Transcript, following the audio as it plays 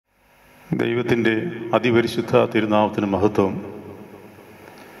ദൈവത്തിൻ്റെ അതിപരിശുദ്ധ തിരുനാമത്തിന് മഹത്വം.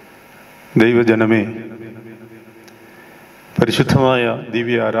 ദൈവജനമേ, പരിശുദ്ധമായ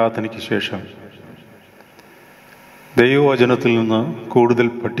ദിവ്യ ആരാധനയ്ക്ക് ശേഷം ദൈവവചനത്തിൽ നിന്ന് കൂടുതൽ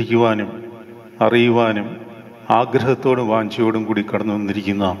പഠിക്കുവാനും അറിയുവാനും ആഗ്രഹത്തോടും വാഞ്ചയോടും കൂടി കടന്നു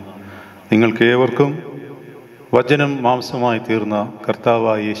വന്നിരിക്കുന്ന നിങ്ങൾക്കേവർക്കും വചനം മാംസമായി തീർന്ന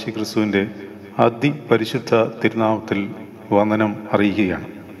കർത്താവായ യേശുക്രിസ്തുവിൻ്റെ അതിപരിശുദ്ധ തിരുനാമത്തിൽ വന്ദനം അറിയിക്കുകയാണ്.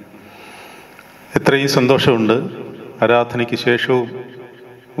 എത്രയും സന്തോഷമുണ്ട്. ആരാധനയ്ക്ക് ശേഷവും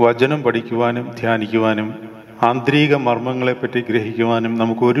വചനം പഠിക്കുവാനും ധ്യാനിക്കുവാനും ആന്തരിക മർമ്മങ്ങളെപ്പറ്റി ഗ്രഹിക്കുവാനും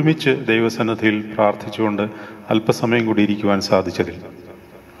നമുക്ക് ഒരുമിച്ച് ദൈവസന്നിധിയിൽ പ്രാർത്ഥിച്ചുകൊണ്ട് അല്പസമയം കൂടി ഇരിക്കുവാൻ സാധിച്ചതിൽ.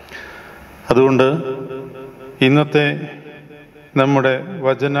 അതുകൊണ്ട് ഇന്നത്തെ നമ്മുടെ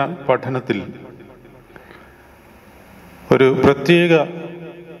വചന പഠനത്തിൽ ഒരു പ്രത്യേക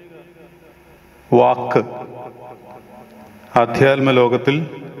വാക്ക് ആധ്യാത്മ ലോകത്തിൽ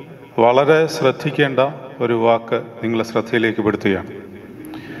വളരെ ശ്രദ്ധിക്കേണ്ട ഒരു വാക്ക് നിങ്ങളെ ശ്രദ്ധയിലേക്ക് പെടുത്തുകയാണ്.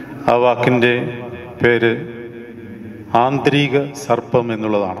 ആ വാക്കിൻ്റെ പേര് ആന്തരിക സർപ്പം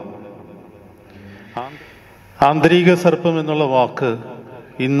എന്നുള്ളതാണ്. ആന്തരിക സർപ്പം എന്നുള്ള വാക്ക്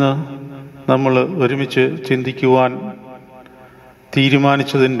ഇന്ന് നമ്മൾ ഒരുമിച്ച് ചിന്തിക്കുവാൻ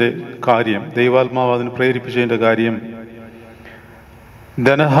തീരുമാനിച്ചതിൻ്റെ കാര്യം, ദൈവാത്മാവ് അതിന് പ്രേരിപ്പിച്ചതിൻ്റെ കാര്യം,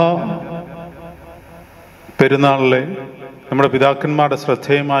 ദനഹ പെരുന്നാളിലെ നമ്മുടെ പിതാക്കന്മാരുടെ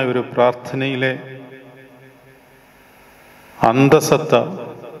ശ്രദ്ധേയമായ ഒരു പ്രാർത്ഥനയിലെ അന്തസത്ത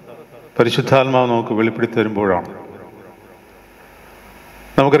പരിശുദ്ധാത്മാവ് നമുക്ക് വെളിപ്പെടുത്തി തരുമ്പോഴാണ്.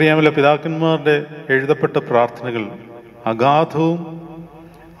 നമുക്കറിയാമല്ലോ, പിതാക്കന്മാരുടെ എഴുതപ്പെട്ട പ്രാർത്ഥനകൾ അഗാധവും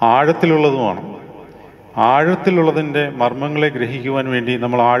ആഴത്തിലുള്ളതുമാണ്. ആഴത്തിലുള്ളതിൻ്റെ മർമ്മങ്ങളെ ഗ്രഹിക്കുവാൻ വേണ്ടി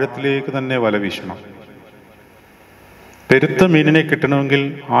നമ്മൾ ആഴത്തിലേക്ക് തന്നെ വല വീശണം. പെരുത്ത മീനിനെ കിട്ടണമെങ്കിൽ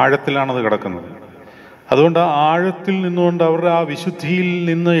ആഴത്തിലാണത് കിടക്കുന്നത്. അതുകൊണ്ട് ആ ആഴത്തിൽ നിന്നുകൊണ്ട് അവരുടെ ആ വിശുദ്ധിയിൽ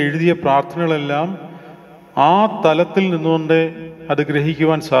നിന്ന് എഴുതിയ പ്രാർത്ഥനകളെല്ലാം ആ തലത്തിൽ നിന്നുകൊണ്ട് അത്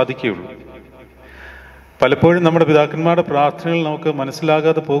ഗ്രഹിക്കുവാൻ സാധിക്കുകയുള്ളൂ. പലപ്പോഴും നമ്മുടെ പിതാക്കന്മാരുടെ പ്രാർത്ഥനകൾ നമുക്ക്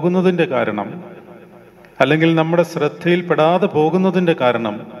മനസ്സിലാകാതെ പോകുന്നതിൻ്റെ കാരണം, അല്ലെങ്കിൽ നമ്മുടെ ശ്രദ്ധയിൽപ്പെടാതെ പോകുന്നതിൻ്റെ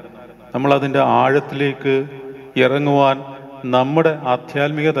കാരണം, നമ്മളതിൻ്റെ ആഴത്തിലേക്ക് ഇറങ്ങുവാൻ നമ്മുടെ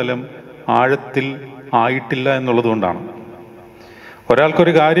ആധ്യാത്മിക തലം ആഴത്തിൽ ആയിട്ടില്ല എന്നുള്ളതുകൊണ്ടാണ്.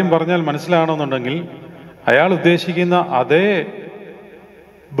 ഒരാൾക്കൊരു കാര്യം പറഞ്ഞാൽ മനസ്സിലാകണമെന്നുണ്ടെങ്കിൽ അയാൾ ഉദ്ദേശിക്കുന്ന അതേ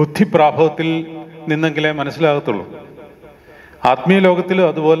ബുദ്ധിപ്രാഭവത്തിൽ നിന്നെങ്കിലേ മനസ്സിലാകത്തുള്ളൂ. ആത്മീയ ലോകത്തിലും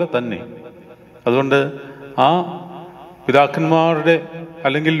അതുപോലെ തന്നെ. അതുകൊണ്ട് ആ പിതാക്കന്മാരുടെ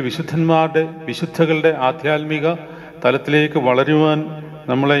അല്ലെങ്കിൽ വിശുദ്ധന്മാരുടെ, വിശുദ്ധകളുടെ ആധ്യാത്മിക തലത്തിലേക്ക് വളരുവാൻ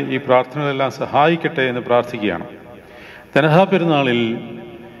നമ്മളെ ഈ പ്രാർത്ഥനകളെല്ലാം സഹായിക്കട്ടെ എന്ന് പ്രാർത്ഥിക്കുകയാണ്. ദനഹാ പെരുന്നാളിൽ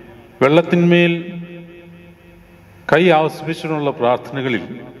വെള്ളത്തിന്മേൽ കൈ ആവസിപ്പിച്ചുള്ള പ്രാർത്ഥനകളിൽ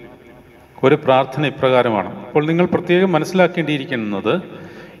ഒരു പ്രാർത്ഥന ഇപ്രകാരമാണ്. അപ്പോൾ നിങ്ങൾ പ്രത്യേകം മനസ്സിലാക്കേണ്ടിയിരിക്കുന്നത്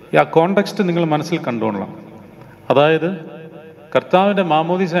ആ കോണ്ടെക്സ്റ്റ് നിങ്ങൾ മനസ്സിൽ കണ്ടുകൊള്ളണം. അതായത് കർത്താവിൻ്റെ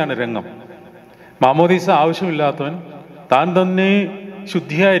മാമോദീസയാണ് രംഗം. മാമോദീസ ആവശ്യമില്ലാത്തവൻ, താൻ തന്നെ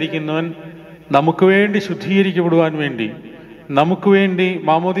ശുദ്ധിയായിരിക്കുന്നവൻ, നമുക്ക് വേണ്ടി ശുദ്ധീകരിക്കപ്പെടുവാൻ വേണ്ടി, നമുക്ക് വേണ്ടി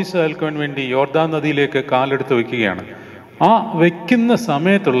മാമോദീസ ഏൽക്കുവാൻ വേണ്ടി യോർദാൻ നദിയിലേക്ക് കാലെടുത്ത് വയ്ക്കുകയാണ്. ആ വയ്ക്കുന്ന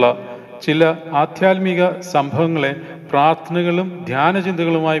സമയത്തുള്ള ചില ആധ്യാത്മിക സംഭവങ്ങളെ പ്രാർത്ഥനകളും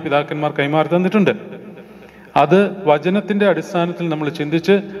ധ്യാനചിന്തകളുമായി പിതാക്കന്മാർ കൈമാറി തന്നിട്ടുണ്ട്. അത് വചനത്തിൻ്റെ അടിസ്ഥാനത്തിൽ നമ്മൾ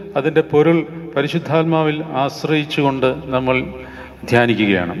ചിന്തിച്ച് അതിൻ്റെ പൊരുൾ പരിശുദ്ധാത്മാവിൽ ആശ്രയിച്ചുകൊണ്ട് നമ്മൾ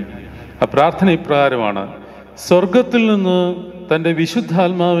ധ്യാനിക്കുകയാണ്. ആ പ്രാർത്ഥന ഇപ്രകാരമാണ്: സ്വർഗത്തിൽ നിന്ന് തൻ്റെ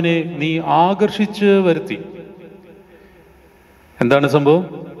വിശുദ്ധാത്മാവിനെ നീ ആകർഷിച്ച് വരുത്തി. എന്താണ് സംഭവം?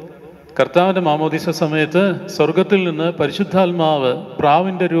 കർത്താവിൻ്റെ മാമോദീസ സമയത്ത് സ്വർഗത്തിൽ നിന്ന് പരിശുദ്ധാത്മാവ്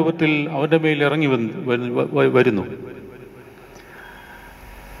പ്രാവിൻ്റെ രൂപത്തിൽ അവൻ്റെ മേൽ ഇറങ്ങി വരുന്നു,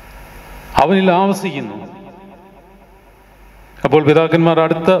 അവനിൽ ആവസിക്കുന്നു. അപ്പോൾ പിതാക്കന്മാർ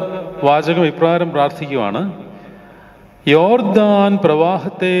അടുത്ത വാചകം ഇപ്രകാരം പ്രാർത്ഥിക്കുവാണ്: യോർദാൻ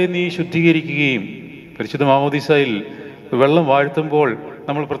പ്രവാഹത്തെ നീ ശുദ്ധീകരിക്കുകയും. പരിശുദ്ധ മാമോദീസയിൽ വെള്ളം വാഴ്ത്തുമ്പോൾ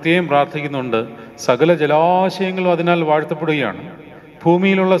നമ്മൾ പ്രത്യേകം പ്രാർത്ഥിക്കുന്നുണ്ട്, സകല ജലാശയങ്ങളും അതിനാൽ വാഴ്ത്തപ്പെടുകയാണ്,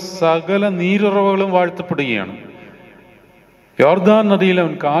 ഭൂമിയിലുള്ള സകല നീരുറവകളും വാഴ്ത്തപ്പെടുകയാണ്. യോർദാൻ നദിയിൽ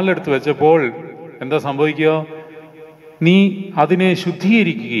അവൻ കാലെടുത്ത് വെച്ചപ്പോൾ എന്താ സംഭവിക്കുക? നീ അതിനെ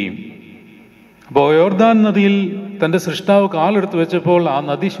ശുദ്ധീകരിക്കുകയും. അപ്പോൾ യോർദാൻ നദിയിൽ തൻ്റെ സൃഷ്ടാവ് കാലെടുത്ത് വെച്ചപ്പോൾ ആ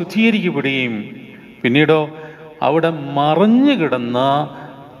നദി ശുദ്ധീകരിക്കപ്പെടുകയും പിന്നീടോ അവിടെ മറഞ്ഞു കിടന്ന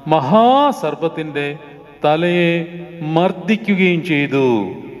മഹാസർപ്പത്തിൻ്റെ തലയെ മർദ്ദിക്കുകയും ചെയ്തു.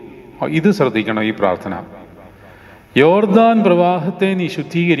 ഇത് ശ്രദ്ധിക്കണം ഈ പ്രാർത്ഥന. യോർദാൻ പ്രവാഹത്തെ നീ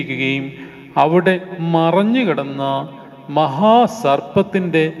ശുദ്ധീകരിക്കുകയും അവിടെ മറഞ്ഞു കിടന്ന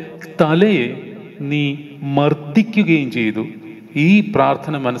മഹാസർപ്പത്തിൻ്റെ തലയെ നീ മർദ്ദിക്കുകയും ചെയ്തു. ഈ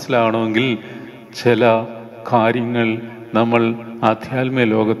പ്രാർത്ഥന മനസ്സിലാകണമെങ്കിൽ ചില കാര്യങ്ങൾ നമ്മൾ ആധ്യാത്മിക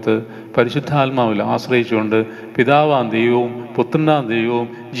ലോകത്ത് പരിശുദ്ധാത്മാവിൽ ആശ്രയിച്ചുകൊണ്ട് പിതാവാം ദൈവവും പുത്രനാം ദൈവവും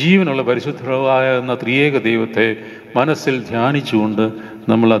ജീവനുള്ള പരിശുദ്ധമാകുന്ന ത്രിയേക ദൈവത്തെ മനസ്സിൽ ധ്യാനിച്ചുകൊണ്ട്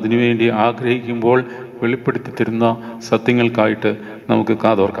നമ്മൾ അതിനുവേണ്ടി ആഗ്രഹിക്കുമ്പോൾ വെളിപ്പെടുത്തി തരുന്ന സത്യങ്ങൾക്കായിട്ട് നമുക്ക്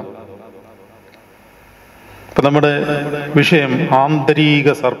കാതോർക്കാം. ഇപ്പം നമ്മുടെ വിഷയം ആന്തരിക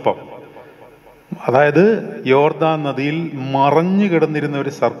സർപ്പം, അതായത് യോർദാൻ നദിയിൽ മറഞ്ഞു കിടന്നിരുന്ന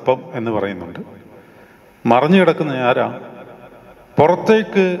ഒരു സർപ്പം എന്ന് പറയുന്നുണ്ട്. മറഞ്ഞു കിടക്കുന്ന ആരാ?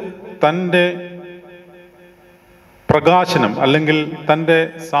 പുറത്തേക്ക് തൻ്റെ പ്രകാശനം അല്ലെങ്കിൽ തൻ്റെ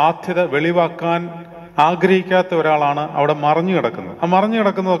സാധ്യത വെളിവാക്കാൻ ആഗ്രഹിക്കാത്ത ഒരാളാണ് അവിടെ മറഞ്ഞു കിടക്കുന്നത്. ആ മറഞ്ഞു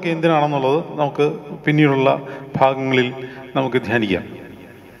കിടക്കുന്നതൊക്കെ എന്തിനാണെന്നുള്ളത് നമുക്ക് പിന്നീടുള്ള ഭാഗങ്ങളിൽ നമുക്ക് ധ്യാനിക്കാം.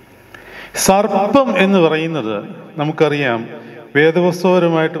 സർപ്പം എന്ന് പറയുന്നത് നമുക്കറിയാം,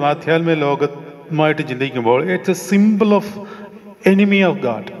 വേദപുസ്തകപരമായിട്ടും ആധ്യാത്മിക ലോകമായിട്ട് ചിന്തിക്കുമ്പോൾ it's a simple of enemy of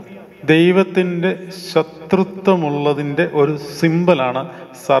God. ദൈവത്തിൻ്റെ ശത്രുത്വമുള്ളതിൻ്റെ ഒരു സിമ്പലാണ്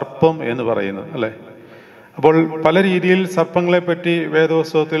സർപ്പം എന്ന് പറയുന്നത്, അല്ലേ? അപ്പോൾ പല രീതിയിൽ സർപ്പങ്ങളെ പറ്റി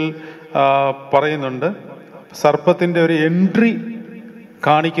വേദപുസ്തകത്തിൽ പറയുന്നുണ്ട്. സർപ്പത്തിൻ്റെ ഒരു എൻട്രി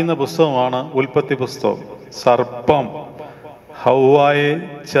കാണിക്കുന്ന പുസ്തകമാണ് ഉൽപ്പത്തി പുസ്തകം. സർപ്പം ഹവ്വായെ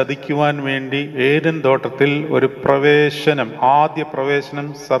ചതിക്കുവാൻ വേണ്ടി ഏദൻ തോട്ടത്തിൽ ഒരു ആദ്യ പ്രവേശനം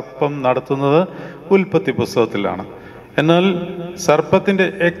സർപ്പം നടത്തുന്നത് ഉൽപ്പത്തി പുസ്തകത്തിലാണ്. എന്നാൽ സർപ്പത്തിൻ്റെ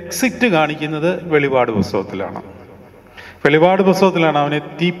എക്സിറ്റ് കാണിക്കുന്നത് വെളിപാട് പുസ്തകത്തിലാണ്. വെളിപാട് പുസ്തകത്തിലാണ് അവനെ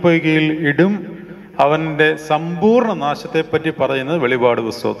തീപ്പൊയ്കയിൽ ഇടും, അവൻ്റെ സമ്പൂർണ്ണ നാശത്തെപ്പറ്റി പറയുന്നത് വെളിപാട്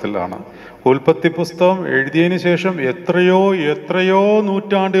പുസ്തകത്തിലാണ്. ഉൽപ്പത്തി പുസ്തകം എഴുതിയതിന് ശേഷം എത്രയോ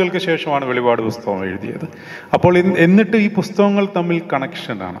നൂറ്റാണ്ടുകൾക്ക് ശേഷമാണ് വെളിപാട് പുസ്തകം എഴുതിയത്. അപ്പോൾ എന്നിട്ട് ഈ പുസ്തകങ്ങൾ തമ്മിൽ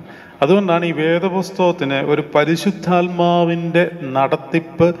കണക്ഷനാണ്. അതുകൊണ്ടാണ് ഈ വേദപുസ്തകത്തിന് ഒരു പരിശുദ്ധാത്മാവിൻ്റെ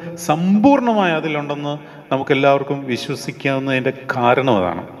നടത്തിപ്പ് സമ്പൂർണമായി അതിലുണ്ടെന്ന് നമുക്കെല്ലാവർക്കും വിശ്വസിക്കാവുന്നതിൻ്റെ കാരണം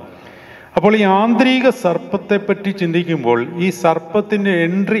അതാണ്. അപ്പോൾ ഈ ആന്തരിക സർപ്പത്തെപ്പറ്റി ചിന്തിക്കുമ്പോൾ ഈ സർപ്പത്തിൻ്റെ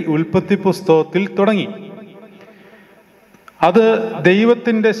എൻട്രി ഉൽപ്പത്തി പുസ്തകത്തിൽ തുടങ്ങി. അത്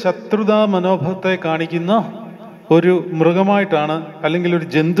ദൈവത്തിൻ്റെ ശത്രുതാ മനോഭാവത്തെ കാണിക്കുന്ന ഒരു മൃഗമായിട്ടാണ് അല്ലെങ്കിൽ ഒരു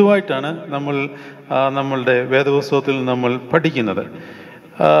ജന്തുവായിട്ടാണ് നമ്മളുടെ വേദപുസ്തകത്തിൽ നമ്മൾ പഠിക്കുന്നത്.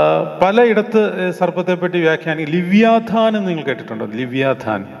 പലയിടത്ത് സർപ്പത്തെപ്പറ്റി വ്യാഖ്യാനിക്കും. ലിവ്യാഥാൻ എന്ന് നിങ്ങൾ കേട്ടിട്ടുണ്ടോ?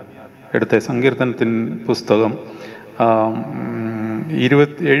 ലിവ്യാഥാൻ എടുത്ത സങ്കീർത്തനത്തിൻ പുസ്തകം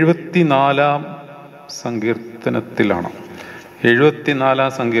 74 സങ്കീർത്തനത്തിലാണ്. 74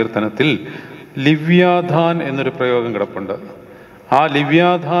 സങ്കീർത്തനത്തിൽ ലിവ്യാഥാൻ എന്നൊരു പ്രയോഗം കിടപ്പുണ്ട്. ആ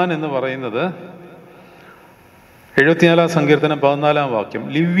ലിവ്യാഥാൻ എന്ന് പറയുന്നത് 74 സങ്കീർത്തനം 14 വാക്യം.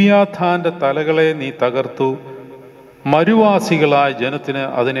 ലിവ്യാഥാന്റെ തലകളെ നീ തകർത്തു, മരുവാസികളായ ജനത്തിന്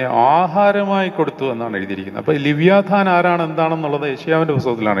അതിനെ ആഹാരമായി കൊടുത്തു എന്നാണ് എഴുതിയിരിക്കുന്നത്. അപ്പൊ ലിവ്യാഥാൻ ആരാണ്, എന്താണെന്നുള്ളത് യെശയ്യാവിന്റെ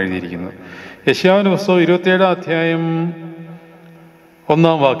പുസ്തകത്തിലാണ് എഴുതിയിരിക്കുന്നത്. യെശയ്യാവിന്റെ പുസ്തകം 27 അധ്യായം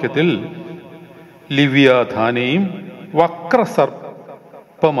 1 വാക്യത്തിൽ ലിവ്യാഥാനെയും വക്രസർപ്പമായ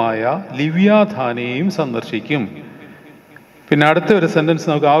ലിവ്യാഥാനെയും സന്ദർശിക്കും. പിന്നെ അടുത്ത ഒരു സെന്റൻസ്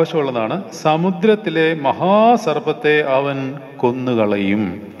നമുക്ക് ആവശ്യമുള്ളതാണ്, സമുദ്രത്തിലെ മഹാസർപ്പത്തെ അവൻ കൊന്നുകളയും.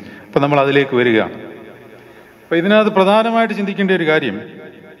 അപ്പൊ നമ്മൾ അതിലേക്ക് വരികയാണ്. അപ്പൊ ഇതിനകത്ത് പ്രധാനമായിട്ട് ചിന്തിക്കേണ്ട ഒരു കാര്യം,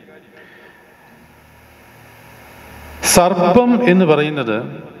 സർപ്പം എന്ന് പറയുന്നത്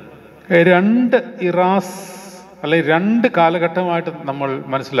 2 ഇറാസ് അല്ലെങ്കിൽ 2 കാലഘട്ടമായിട്ട് നമ്മൾ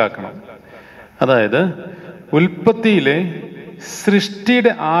മനസ്സിലാക്കണം. അതായത് ഉൽപ്പത്തിയിലെ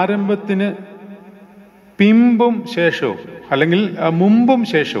സൃഷ്ടിയുടെ ആരംഭത്തിന് പിമ്പും ശേഷവും അല്ലെങ്കിൽ മുമ്പും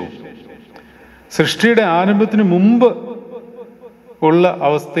ശേഷവും, സൃഷ്ടിയുടെ ആരംഭത്തിന് മുമ്പ് ഉള്ള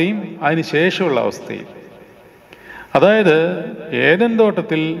അവസ്ഥയും അതിന് ശേഷമുള്ള അവസ്ഥയും. അതായത് ഏദൻ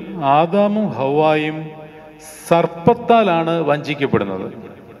തോട്ടത്തിൽ ആദാമും ഹവ്വായും സർപ്പത്താലാണ് വഞ്ചിക്കപ്പെടുന്നത്.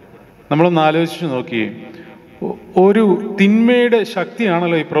 നമ്മളൊന്ന് ആലോചിച്ച് നോക്കിയേ, ഒരു തിന്മയുടെ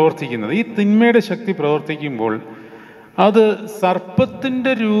ശക്തിയാണല്ലോ ഈ പ്രവർത്തിക്കുന്നത്. ഈ തിന്മയുടെ ശക്തി പ്രവർത്തിക്കുമ്പോൾ അത്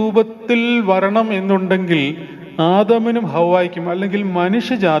സർപ്പത്തിൻ്റെ രൂപത്തിൽ വരണം എന്നുണ്ടെങ്കിൽ ആദാമിനും ഹവ്വായ്ക്കും അല്ലെങ്കിൽ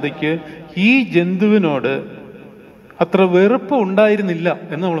മനുഷ്യജാതിക്ക് ഈ ജന്തുവിനോട് അത്ര വെറുപ്പ് ഉണ്ടായിരുന്നില്ല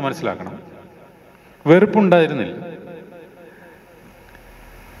എന്ന് നമ്മൾ മനസ്സിലാക്കണം. വെറുപ്പുണ്ടായിരുന്നില്ല.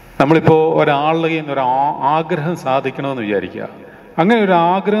 നമ്മളിപ്പോൾ ഒരാളുടെ ഒരു ആഗ്രഹം സാധിക്കണമെന്ന് വിചാരിക്കുക. അങ്ങനെ ഒരു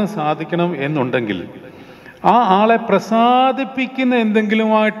ആഗ്രഹം സാധിക്കണം എന്നുണ്ടെങ്കിൽ ആ ആളെ പ്രസാദിപ്പിക്കുന്ന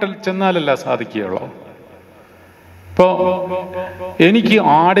എന്തെങ്കിലുമായിട്ട് ചെന്നാലല്ല സാധിക്കുകയുള്ളൂ. ഇപ്പോൾ എനിക്ക്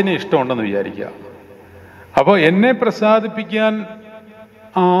ആടിനെ ഇഷ്ടമുണ്ടെന്ന് വിചാരിക്കുക. അപ്പോൾ എന്നെ പ്രസാദിപ്പിക്കാൻ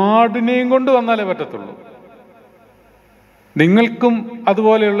ആടിനെയും കൊണ്ട് വന്നാലേ പറ്റത്തുള്ളൂ. നിങ്ങൾക്കും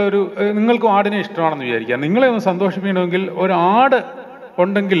അതുപോലെയുള്ള നിങ്ങൾക്കും ആടിനെ ഇഷ്ടമാണെന്ന് വിചാരിക്കുക. നിങ്ങളെ ഒന്ന് സന്തോഷിപ്പിക്കണമെങ്കിൽ ഒരു ആട്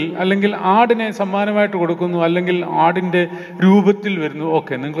ഉണ്ടെങ്കിൽ, അല്ലെങ്കിൽ ആടിനെ സമ്മാനമായിട്ട് കൊടുക്കുന്നു, അല്ലെങ്കിൽ ആടിൻ്റെ രൂപത്തിൽ വരുന്നു,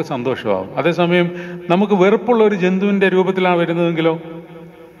 ഓക്കെ, നിങ്ങൾക്ക് സന്തോഷമാകും. അതേസമയം നമുക്ക് വെറുപ്പുള്ള ഒരു ജന്തുവിൻ്റെ രൂപത്തിലാണ് വരുന്നതെങ്കിലോ,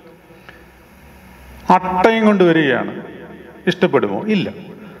 അട്ടയും കൊണ്ട് വരികയാണ്, ഇഷ്ടപ്പെടുമോ? ഇല്ല.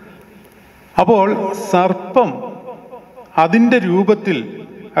 അപ്പോൾ സർപ്പം അതിൻ്റെ രൂപത്തിൽ,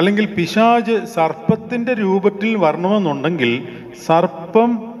 അല്ലെങ്കിൽ പിശാച് സർപ്പത്തിൻ്റെ രൂപത്തിൽ വരണമെന്നുണ്ടെങ്കിൽ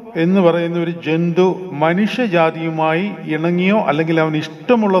സർപ്പം എന്ന് പറയുന്ന ഒരു ജന്തു മനുഷ്യജാതിയുമായി ഇണങ്ങിയോ അല്ലെങ്കിൽ അവന്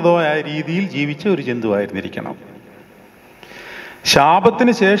ഇഷ്ടമുള്ളതോ ആയ രീതിയിൽ ജീവിച്ച ഒരു ജന്തുവായിരുന്നിരിക്കണം.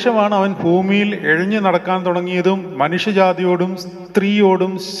 ശാപത്തിന് ശേഷമാണ് അവൻ ഭൂമിയിൽ എഴഞ്ഞു നടക്കാൻ തുടങ്ങിയതും മനുഷ്യജാതിയോടും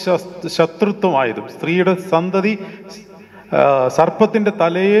സ്ത്രീയോടും ശത്രുത്വമായതും. സ്ത്രീയുടെ സന്തതി സർപ്പത്തിൻ്റെ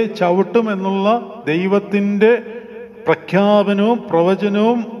തലയെ ചവിട്ടും എന്നുള്ള ദൈവത്തിൻ്റെ പ്രഖ്യാപനവും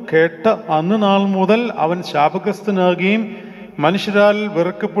പ്രവചനവും കേട്ട അന്ന് നാൾ മുതൽ അവൻ ശാപഗ്രസ്തനാകുകയും മനുഷ്യരാൽ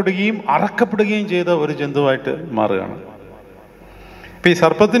വെറുക്കപ്പെടുകയും അറക്കപ്പെടുകയും ചെയ്ത ഒരു ജന്തുവായിട്ട് മാറുകയാണ്. ഇപ്പം ഈ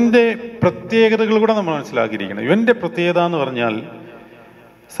സർപ്പത്തിൻ്റെ പ്രത്യേകതകൾ കൂടെ നമ്മൾ മനസ്സിലാക്കിയിരിക്കണം. ഇവൻ്റെ പ്രത്യേകത എന്ന് പറഞ്ഞാൽ,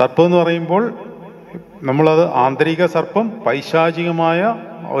 സർപ്പം എന്ന് പറയുമ്പോൾ നമ്മളത് ആന്തരിക സർപ്പം, പൈശാചികമായ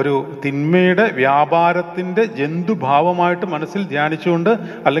ഒരു തിന്മയുടെ വ്യാപാരത്തിൻ്റെ ജന്തുഭാവമായിട്ട് മനസ്സിൽ ധ്യാനിച്ചുകൊണ്ട്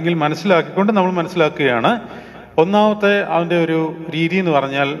അല്ലെങ്കിൽ മനസ്സിലാക്കിക്കൊണ്ട് നമ്മൾ മനസ്സിലാക്കുകയാണ്. ഒന്നാമത്തെ അവൻ്റെ ഒരു രീതി എന്ന്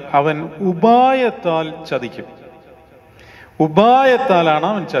പറഞ്ഞാൽ, അവൻ ഉപായത്താൽ ചതിക്കും. ഉപായത്താലാണ്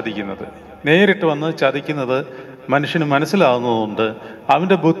അവൻ ചതിക്കുന്നത്. നേരിട്ട് വന്ന് ചതിക്കുന്നത് മനുഷ്യന് മനസ്സിലാകുന്നതുകൊണ്ട്,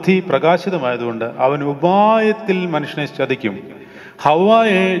 അവൻ്റെ ബുദ്ധി പ്രകാശിതമായതുകൊണ്ട് അവൻ ഉപായത്തിൽ മനുഷ്യനെ ചതിക്കും.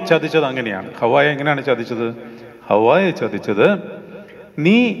 ഹവ്വായെ ചതിച്ചത് അങ്ങനെയാണ്. ഹവ്വായെ എങ്ങനെയാണ് ചതിച്ചത്? ഹവ്വായെ ചതിച്ചത്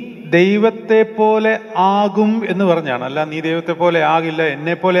നീ ദൈവത്തെ പോലെ ആകും എന്ന് പറഞ്ഞാണ്. അല്ല, നീ ദൈവത്തെ പോലെ ആകില്ല,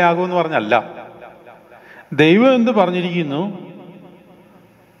 എന്നെ പോലെ ആകും എന്ന് പറഞ്ഞല്ല. ദൈവം എന്ത് പറഞ്ഞിരിക്കുന്നു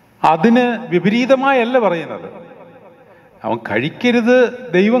അതിന് വിപരീതമായല്ല പറയുന്നത്. അവൻ കഴിക്കരുത്,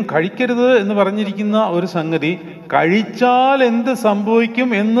 ദൈവം കഴിക്കരുത് എന്ന് പറഞ്ഞിരിക്കുന്ന ഒരു സംഗതി കഴിച്ചാൽ എന്ത് സംഭവിക്കും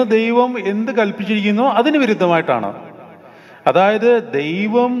എന്ന് ദൈവം എന്ത് കൽപ്പിച്ചിരിക്കുന്നോ അതിന് വിരുദ്ധമായിട്ടാണ്. അതായത്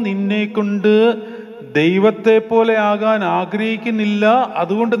ദൈവം നിന്നെ കൊണ്ട് ദൈവത്തെ പോലെ ആകാൻ ആഗ്രഹിക്കുന്നില്ല,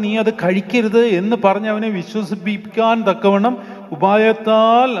 അതുകൊണ്ട് നീ അത് കഴിക്കരുത് എന്ന് പറഞ്ഞ് അവനെ വിശ്വസിപ്പിക്കാൻ തക്കവണ്ണം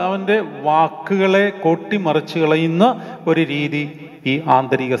ഉപായത്താൽ അവൻ്റെ വാക്കുകളെ കൊട്ടിമറിച്ച് കളയുന്ന ഒരു രീതി ഈ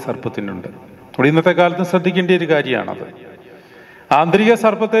ആന്തരിക സർപ്പത്തിനുണ്ട്. ഇവിടെ ഇന്നത്തെ കാലത്ത് ശ്രദ്ധിക്കേണ്ട ഒരു കാര്യമാണത്. ആന്തരിക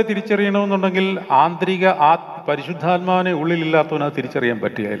സർപ്പത്തെ തിരിച്ചറിയണമെന്നുണ്ടെങ്കിൽ ആന്തരിക പരിശുദ്ധാത്മാവിനെ ഉള്ളിലില്ലാത്തവന് അത് തിരിച്ചറിയാൻ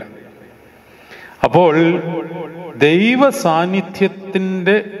പറ്റുകയില്ല. അപ്പോൾ ദൈവ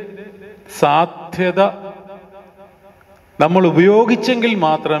സാന്നിധ്യത്തിൻ്റെ സാധ്യത നമ്മൾ ഉപയോഗിച്ചെങ്കിൽ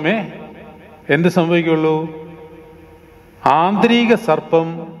മാത്രമേ എന്ത് സംഭവിക്കുള്ളൂ? ആന്തരിക സർപ്പം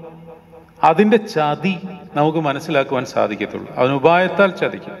അതിൻ്റെ ചതി നമുക്ക് മനസ്സിലാക്കുവാൻ സാധിക്കത്തുള്ളൂ. അവൻ ഉപായത്താൽ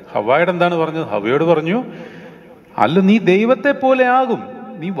ചതിക്കും. ഹവ്വായോട് എന്താണ് പറഞ്ഞത്? ഹവ്വയോട് പറഞ്ഞു, അല്ല, നീ ദൈവത്തെ പോലെ ആകും.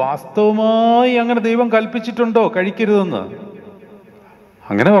 നീ വാസ്തവമായി അങ്ങനെ ദൈവം കൽപ്പിച്ചിട്ടുണ്ടോ കഴിക്കരുതെന്ന്?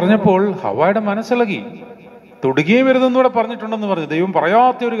 അങ്ങനെ പറഞ്ഞപ്പോൾ ഹവ്വായുടെ മനസ്സിളകി. തൊടുകയും വരുതെന്നൂടെ പറഞ്ഞിട്ടുണ്ടെന്ന് പറഞ്ഞു. ദൈവം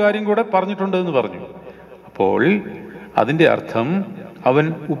പറയാത്ത ഒരു കാര്യം കൂടെ പറഞ്ഞിട്ടുണ്ട് എന്ന് പറഞ്ഞു. അപ്പോൾ അതിൻ്റെ അർത്ഥം അവൻ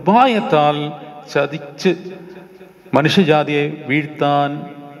ഉപായത്താൽ ചതിച്ച് മനുഷ്യജാതിയെ വീഴ്ത്താൻ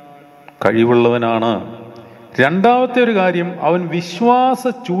കഴിവുള്ളവനാണ്. രണ്ടാമത്തെ ഒരു കാര്യം, അവൻ വിശ്വാസ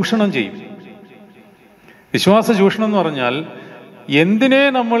ചൂഷണം ചെയ്യും. വിശ്വാസ ചൂഷണം എന്ന് പറഞ്ഞാൽ എന്തിനെ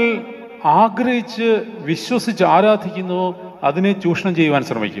നമ്മൾ ആഗ്രഹിച്ച് വിശ്വസിച്ച് ആരാധിക്കുന്നുവോ അതിനെ ചൂഷണം ചെയ്യുവാൻ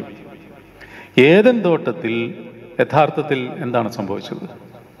ശ്രമിക്കും. ഏദൻ തോട്ടത്തിൽ യഥാർത്ഥത്തിൽ എന്താണ് സംഭവിച്ചത്?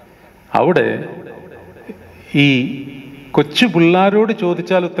 അവിടെ ഈ കൊച്ചു പിള്ളാരോട്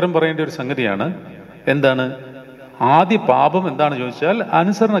ചോദിച്ചാൽ ഉത്തരം പറയേണ്ട ഒരു സംഗതിയാണ്. എന്താണ് ആദ്യ പാപം? എന്താണ് ചോദിച്ചാൽ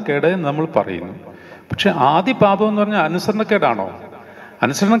അനുസരണക്കേട് എന്ന് നമ്മൾ പറയുന്നു. പക്ഷെ ആദ്യ പാപം എന്ന് പറഞ്ഞാൽ അനുസരണക്കേടാണോ?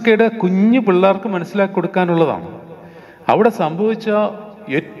 അനുസരണക്കേട് കുഞ്ഞു പിള്ളേർക്ക് മനസ്സിലാക്കി കൊടുക്കാനുള്ളതാണ്. അവിടെ സംഭവിച്ച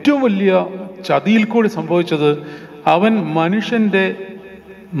ഏറ്റവും വലിയ ചതിയിൽ കൂടി സംഭവിച്ചത് അവൻ മനുഷ്യൻ്റെ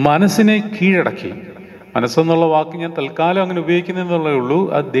മനസ്സിനെ കീഴടക്കി. മനസ്സെന്നുള്ള വാക്ക് ഞാൻ തൽക്കാലം അങ്ങനെ ഉപയോഗിക്കുന്നതെന്നുള്ളതേ ഉള്ളൂ.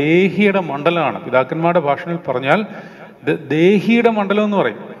 അത് ദേഹിയുടെ മണ്ഡലമാണ്. പിതാക്കന്മാരുടെ ഭാഷയിൽ പറഞ്ഞാൽ ദേഹിയുടെ മണ്ഡലം എന്ന്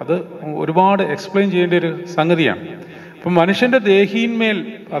പറയും. അത് ഒരുപാട് എക്സ്പ്ലെയിൻ ചെയ്യേണ്ട ഒരു സംഗതിയാണ്. അപ്പം മനുഷ്യൻ്റെ ദേഹിന്മേൽ,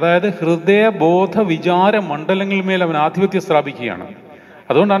 അതായത് ഹൃദയ ബോധ വിചാര മണ്ഡലങ്ങളിന്മേൽ അവൻ ആധിപത്യം സ്ഥാപിക്കുകയാണ്.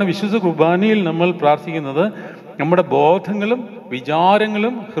 അതുകൊണ്ടാണ് വിശുദ്ധ കുർബാനയിൽ നമ്മൾ പ്രാർത്ഥിക്കുന്നത്, നമ്മുടെ ബോധങ്ങളും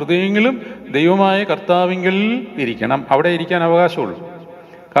വിചാരങ്ങളും ഹൃദയങ്ങളും ദൈവമായ കർത്താവിങ്കിൽ ഇരിക്കണം. അവിടെ ഇരിക്കാൻ അവകാശമുള്ളൂ.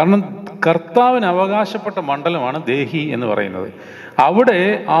 കാരണം കർത്താവിന് അവകാശപ്പെട്ട മണ്ഡലമാണ് ദേഹി എന്ന് പറയുന്നത്. അവിടെ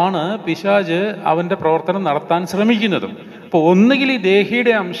ആണ് പിശാച് അവൻ്റെ പ്രവർത്തനം നടത്താൻ ശ്രമിക്കുന്നതും. അപ്പോൾ ഒന്നുകിൽ ഈ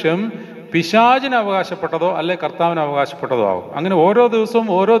ദേഹിയുടെ അംശം പിശാചിന് അവകാശപ്പെട്ടതോ അല്ലെ കർത്താവിന് അവകാശപ്പെട്ടതോ ആവും. അങ്ങനെ ഓരോ ദിവസവും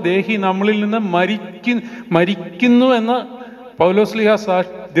ഓരോ ദേഹി നമ്മളിൽ നിന്ന് മരിക്കുന്നു എന്ന് പൗലോസ്ലീഹ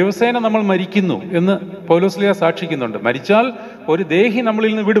ദിവസേന നമ്മൾ മരിക്കുന്നു എന്ന് പൗലോസ്ലീഹ സാക്ഷിക്കുന്നുണ്ട്. മരിച്ചാൽ ഒരു ദേഹി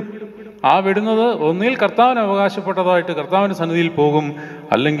നമ്മളിൽ നിന്ന് വിടും. ആ വിടുന്നത് ഒന്നിൽ കർത്താവിന് അവകാശപ്പെട്ടതായിട്ട് കർത്താവിൻ്റെ സന്നിധിയിൽ പോകും,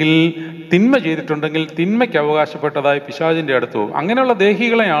 അല്ലെങ്കിൽ തിന്മ ചെയ്തിട്ടുണ്ടെങ്കിൽ തിന്മയ്ക്ക് അവകാശപ്പെട്ടതായി പിശാചിൻ്റെ അടുത്ത് പോകും. അങ്ങനെയുള്ള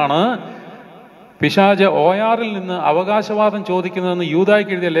ദേഹികളെയാണ് പിശാച് ഓയാറിൽ നിന്ന് അവകാശവാദം ചോദിക്കുന്നതെന്ന്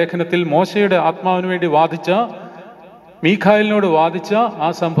യൂദായ്ക്ക് എഴുതിയ ലേഖനത്തിൽ മോശയുടെ ആത്മാവിന് വേണ്ടി വാദിച്ച മീഖായേലിനോട് വാദിച്ച ആ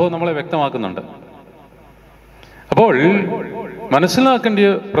സംഭവം നമ്മളെ വ്യക്തമാക്കുന്നുണ്ട്. അപ്പോൾ മനസ്സിലാക്കേണ്ട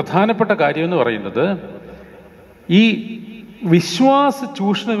പ്രധാനപ്പെട്ട കാര്യം എന്ന് പറയുന്നത്, ഈ വിശ്വാസ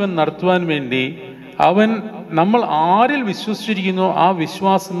ചൂഷണം ഇവൻ നടത്തുവാൻ വേണ്ടി നമ്മൾ ആരിൽ വിശ്വസിച്ചിരിക്കുന്നോ ആ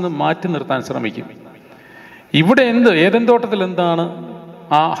വിശ്വാസം നിന്ന് മാറ്റി നിർത്താൻ ശ്രമിക്കും. ഇവിടെ ഏദൻ തോട്ടത്തിൽ എന്താണ്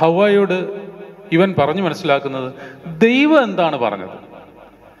ആ ഹവ്വായോട് ഇവൻ പറഞ്ഞു മനസ്സിലാക്കുന്നത്? ദൈവം എന്താണ് പറഞ്ഞത്?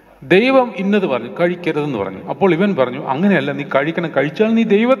 ദൈവം ഇന്നത് പറഞ്ഞു, കഴിക്കരുതെന്ന് പറഞ്ഞു. അപ്പോൾ ഇവൻ പറഞ്ഞു, അങ്ങനെയല്ല, നീ കഴിക്കണം, കഴിച്ചാൽ നീ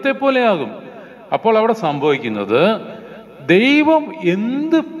ദൈവത്തെ പോലെയാകും. അപ്പോൾ അവിടെ സംഭവിക്കുന്നത്, ദൈവം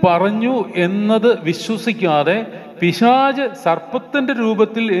എന്ത് പറഞ്ഞു എന്നത് വിശ്വസിക്കാതെ പിശാച് സർപ്പത്തിന്റെ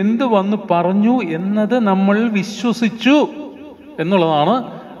രൂപത്തിൽ എന്ത് വന്ന് പറഞ്ഞു എന്നത് നമ്മൾ വിശ്വസിച്ചു എന്നുള്ളതാണ്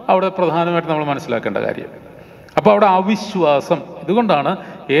അവിടെ പ്രധാനമായിട്ട് നമ്മൾ മനസ്സിലാക്കേണ്ട കാര്യം. അപ്പോൾ അവിടെ അവിശ്വാസം, ഇതുകൊണ്ടാണ്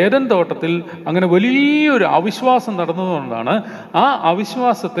ഏദൻ തോട്ടത്തിൽ അങ്ങനെ വലിയൊരു അവിശ്വാസം നടന്നതുകൊണ്ടാണ് ആ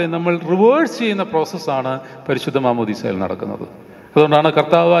അവിശ്വാസത്തെ നമ്മൾ റിവേഴ്സ് ചെയ്യുന്ന പ്രോസസ്സാണ് പരിശുദ്ധ മാമോദീസയിൽ നടക്കുന്നത്. അതുകൊണ്ടാണ്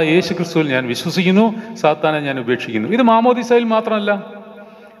കർത്താവ് യേശു ക്രിസ്തുവിൽ ഞാൻ വിശ്വസിക്കുന്നു, സാത്താനെ ഞാൻ ഉപേക്ഷിക്കുന്നു. ഇത് മാമോദീസയിൽ മാത്രമല്ല.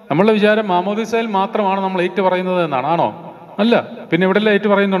 നമ്മളുടെ വിചാരം മാമോദീസയിൽ മാത്രമാണ് നമ്മൾ ഏറ്റു പറയുന്നത് എന്നാണ്. ആണോ? അല്ല. പിന്നെ എവിടെല്ലാം ഏറ്റു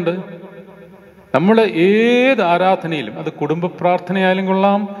പറയുന്നുണ്ട്? നമ്മൾ ഏത് ആരാധനയിലും, അത് കുടുംബ പ്രാർത്ഥനയായാലും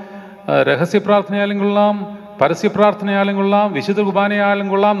കൊള്ളാം, രഹസ്യ പ്രാർത്ഥനയായാലും കൊള്ളാം, പരസ്യ പ്രാർത്ഥനയായാലും കൊള്ളാം, വിശുദ്ധ കുർബാനയായാലും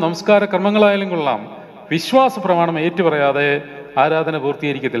കൊള്ളാം, നമസ്കാര കർമ്മങ്ങളായാലും കൊള്ളാം, വിശ്വാസ പ്രമാണം ഏറ്റുപറയാതെ ആരാധന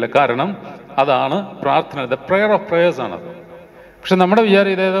പൂർത്തീകരിക്കത്തില്ല. കാരണം അതാണ് പ്രാർത്ഥന, ദ പ്രെയർ ഓഫ് പ്രേയേഴ്സ് ആണത്. പക്ഷെ നമ്മുടെ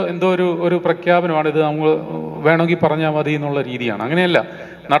വിചാരം എന്തോ ഒരു പ്രഖ്യാപനമാണ്, ഇത് നമ്മൾ വേണമെങ്കിൽ പറഞ്ഞാൽ മതി എന്നുള്ള രീതിയാണ്. അങ്ങനെയല്ല.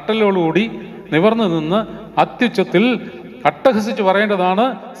 നട്ടലോടുകൂടി നിവർന്നു നിന്ന് അത്യുച്ചത്തിൽ അട്ടഹസിച്ച് പറയേണ്ടതാണ്,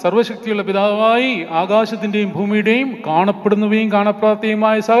 സർവശക്തിയുള്ള പിതാവായി ആകാശത്തിന്റെയും ഭൂമിയുടെയും കാണപ്പെടുന്നവയും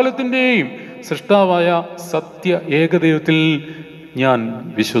കാണപ്പെടാത്തയുമായ സകലത്തിന്റെയും സൃഷ്ടാവായ സത്യ ഏകദൈവത്തിൽ ഞാൻ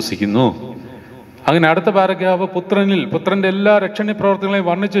വിശ്വസിക്കുന്നു. അങ്ങനെ അടുത്ത പാരഗ്രാഫ്, പുത്രന്റെ എല്ലാ രക്ഷണീയ പ്രവർത്തനങ്ങളെയും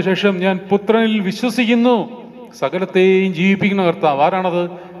വർണ്ണിച്ച ശേഷം ഞാൻ പുത്രനിൽ വിശ്വസിക്കുന്നു, സകലത്തെയും ജീവിപ്പിക്കുന്ന കർത്താവ്. ആരാണത്?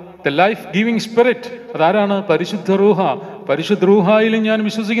 The life giving spirit. അതാരാണ്? പരിശുദ്ധ റൂഹ. പരിശുദ്ധ റൂഹായിലും ഞാൻ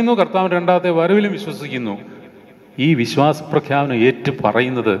വിശ്വസിക്കുന്നു, കർത്താവിന്റെ രണ്ടാമത്തെ വരവിലും വിശ്വസിക്കുന്നു. ഈ വിശ്വാസ പ്രഖ്യാപനം ഏറ്റു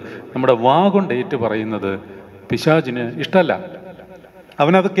പറയുന്നത്, നമ്മുടെ വാ കൊണ്ട് ഏറ്റു പറയുന്നത് പിശാചിന് ഇഷ്ടമല്ല.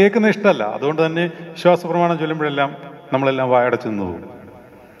 അവനത് കേൾക്കുന്ന ഇഷ്ടമല്ല. അതുകൊണ്ട് തന്നെ വിശ്വാസ പ്രമാണം ചൊല്ലുമ്പോഴെല്ലാം നമ്മളെല്ലാം വായടച്ചു നിന്ന് പോകും.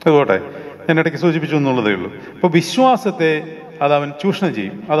 അതുപോട്ടെ, ഞാൻ ഇടയ്ക്ക് സൂചിപ്പിച്ചു എന്നുള്ളതേ ഉള്ളൂ. അപ്പോൾ വിശ്വാസത്തെ അവൻ ചൂഷണം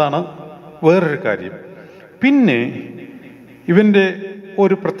ചെയ്യും. അതാണ് വേറൊരു കാര്യം. പിന്നെ ഇവന്റെ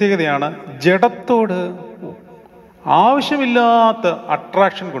ഒരു പ്രത്യേകതയാണ്, ജഡത്തോട് ആവശ്യമില്ലാത്ത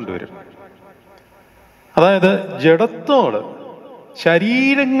അട്രാക്ഷൻ കൊണ്ടുവരും. അതായത് ജഡത്തോട്,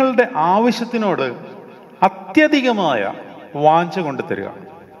 ശരീരങ്ങളുടെ ആവശ്യത്തിനോട് അത്യധികമായ വാഞ്ച കൊണ്ടുതരിക.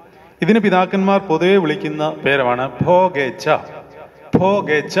 ഇതിന് പിതാക്കന്മാർ പൊതുവെ വിളിക്കുന്ന പേരാണ് ഭോഗേച്ഛ.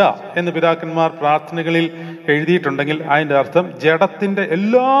 ഭോഗേച്ഛ എന്ന് പിതാക്കന്മാർ പ്രാർത്ഥനകളിൽ എഴുതിയിട്ടുണ്ടെങ്കിൽ അതിൻ്റെ അർത്ഥം ജഡത്തിന്റെ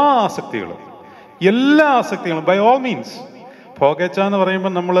എല്ലാ ആസക്തികളും ബൈ ഓൾ മീൻസ്. ഭോഗേച്ഛ എന്ന്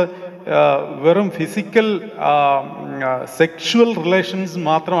പറയുമ്പോൾ നമ്മൾ വെറും ഫിസിക്കൽ സെക്ഷുവൽ റിലേഷൻസ്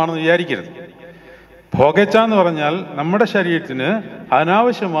മാത്രമാണെന്ന് വിചാരിക്കരുത്. ഭോഗേച്ഛ എന്ന് പറഞ്ഞാൽ നമ്മുടെ ശരീരത്തിന്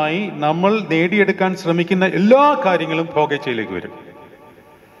അനാവശ്യമായി നമ്മൾ നേടിയെടുക്കാൻ ശ്രമിക്കുന്ന എല്ലാ കാര്യങ്ങളും ഭോഗേച്ഛയിലേക്ക് വരും.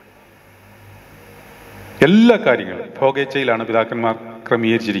 എല്ലാ കാര്യങ്ങളും ഭോഗേച്ഛയിലാണ് പിതാക്കന്മാർ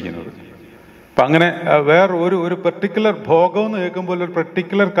ക്രമീകരിച്ചിരിക്കുന്നത്. അപ്പം അങ്ങനെ വേറെ ഒരു പെർട്ടിക്കുലർ ഭോഗം എന്ന് കേൾക്കുമ്പോൾ ഒരു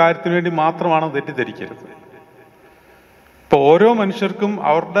പെർട്ടിക്കുലർ കാര്യത്തിന് വേണ്ടി മാത്രമാണ് തെറ്റിദ്ധരിക്കരുത്. ഇപ്പോൾ ഓരോ മനുഷ്യർക്കും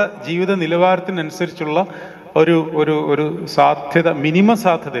അവരുടെ ജീവിത നിലവാരത്തിനനുസരിച്ചുള്ള ഒരു സാധ്യത, മിനിമം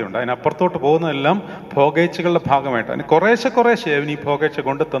സാധ്യതയുണ്ട്. അതിനപ്പുറത്തോട്ട് പോകുന്നതെല്ലാം ഭോഗേച്ഛകളുടെ ഭാഗമായിട്ട്. അതിന് കുറേശ്ശെ അവൻ ഈ ഭോഗേച്ഛ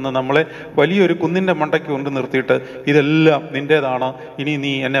കൊണ്ട് തന്ന് നമ്മളെ വലിയൊരു കുന്നിൻ്റെ മണ്ടയ്ക്ക് കൊണ്ട് നിർത്തിയിട്ട് ഇതെല്ലാം നിൻ്റേതാണ്, ഇനി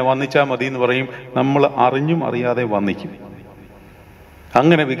നീ എന്നെ വന്ദിച്ചാൽ മതി എന്ന് പറയും. നമ്മൾ അറിഞ്ഞും അറിയാതെ വന്ദിക്കും.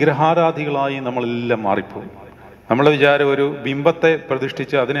 അങ്ങനെ വിഗ്രഹാരാധികളായി നമ്മളെല്ലാം മാറിപ്പോകും. നമ്മളെ വിചാരം ഒരു ബിംബത്തെ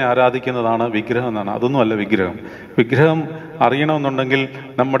പ്രതിഷ്ഠിച്ച് അതിനെ ആരാധിക്കുന്നതാണ് വിഗ്രഹം എന്നാണ്. അതൊന്നുമല്ല വിഗ്രഹം. വിഗ്രഹം അറിയണമെന്നുണ്ടെങ്കിൽ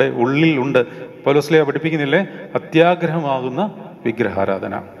നമ്മുടെ ഉള്ളിൽ ഉണ്ട്. പൗലോസ്ലീഹ പഠിപ്പിക്കുന്നില്ലേ, അത്യാഗ്രഹമാകുന്ന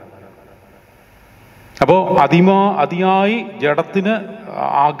വിഗ്രഹാരാധന. അപ്പോൾ അതിയായി ജഡത്തിന്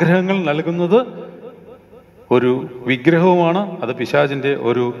ആഗ്രഹങ്ങൾ നൽകുന്നത് ഒരു വിഗ്രഹവുമാണ്. അത് പിശാചിന്റെ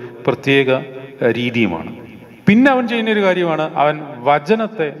ഒരു പ്രത്യേക രീതിയുമാണ്. പിന്നെ അവൻ ചെയ്യുന്നൊരു കാര്യമാണ്, അവൻ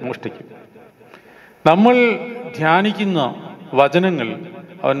വചനത്തെ മോഷ്ടിക്കും. നമ്മൾ ധ്യാനിക്കുന്ന വചനങ്ങൾ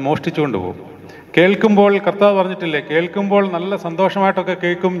അവൻ മോഷ്ടിച്ചുകൊണ്ട് പോകും. കേൾക്കുമ്പോൾ കർത്താവ് പറഞ്ഞിട്ടില്ലേ, കേൾക്കുമ്പോൾ നല്ല സന്തോഷമായിട്ടൊക്കെ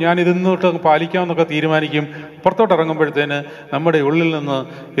കേൾക്കും, ഞാൻ ഇതിന്നോട്ട് പാലിക്കാമെന്നൊക്കെ തീരുമാനിക്കും. പുറത്തോട്ട് ഇറങ്ങുമ്പോഴത്തേന് നമ്മുടെ ഉള്ളിൽ നിന്ന്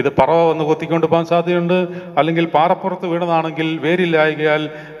ഇത് പറവ വന്ന് കൊത്തിക്കൊണ്ട് പോകാൻ സാധ്യതയുണ്ട്. അല്ലെങ്കിൽ പാറപ്പുറത്ത് വീണതാണെങ്കിൽ വേരില്ലായകയാൽ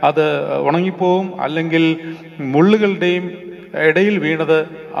അത് ഉണങ്ങിപ്പോവും. അല്ലെങ്കിൽ മുള്ളുകളുടെയും ഇടയിൽ വീണത്,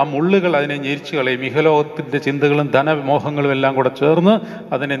 ആ മുള്ളുകൾ അതിനെ ഞെരിച്ചു കളയും. ഇഹലോകത്തിൻ്റെ ചിന്തകളും ധനമോഹങ്ങളും എല്ലാം കൂടെ ചേർന്ന്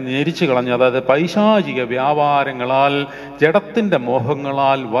അതിനെ ഞെരിച്ചു കളഞ്ഞ്, അതായത് പൈശാചിക വ്യാപാരങ്ങളാൽ, ജഡത്തിൻ്റെ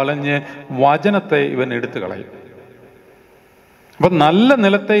മോഹങ്ങളാൽ വലഞ്ഞ് വചനത്തെ ഇവൻ എടുത്തു കളയും. അപ്പം നല്ല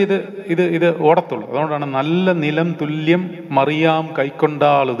നിലത്തെ ഇത് ഓടത്തുള്ളൂ. അതുകൊണ്ടാണ് നല്ല നിലം തുല്യം മറിയാം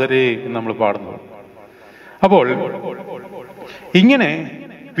കൈക്കൊണ്ടാൽ ഉദരേ എന്ന് നമ്മൾ പാടുന്നത്. അപ്പോൾ ഇങ്ങനെ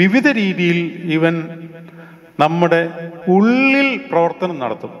വിവിധ രീതിയിൽ ഇവൻ നമ്മുടെ ഉള്ളിൽ പ്രവർത്തനം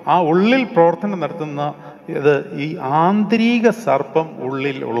നടത്തും. ആ ഉള്ളിൽ പ്രവർത്തനം നടത്തുന്ന ഇത് ഈ ആന്തരിക സർപ്പം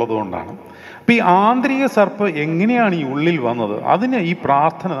ഉള്ളിൽ ഉള്ളതുകൊണ്ടാണ്. അപ്പം ഈ ആന്തരിക സർപ്പം എങ്ങനെയാണ് ഈ ഉള്ളിൽ വന്നത്, അതിന് ഈ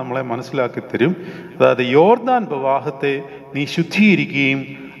പ്രാർത്ഥന നമ്മളെ മനസ്സിലാക്കി തരും. അതായത് യോർദാൻ പ്രവാഹത്തെ നീ ശുദ്ധീകരിക്കുകയും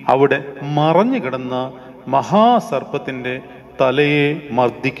അവിടെ മറഞ്ഞു കിടന്ന മഹാസർപ്പത്തിൻ്റെ തലയെ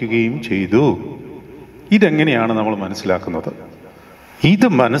മർദ്ദിക്കുകയും ചെയ്തു. ഇതെങ്ങനെയാണ് നമ്മൾ മനസ്സിലാക്കുന്നത്? ഇത്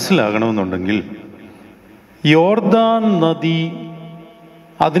മനസ്സിലാകണമെന്നുണ്ടെങ്കിൽ യോർദാൻ നദി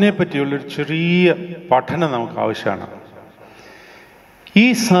അതിനെപ്പറ്റിയുള്ളൊരു ചെറിയ പഠനം നമുക്ക് ആവശ്യമാണ്. ഈ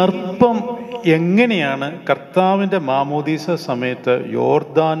സർപ്പം എങ്ങനെയാണ് കർത്താവിൻ്റെ മാമോദീസ സമയത്ത്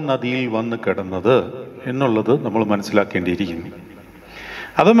യോർദാൻ നദിയിൽ വന്ന് കിടന്നത് എന്നുള്ളത് നമ്മൾ മനസ്സിലാക്കേണ്ടിയിരിക്കുന്നു.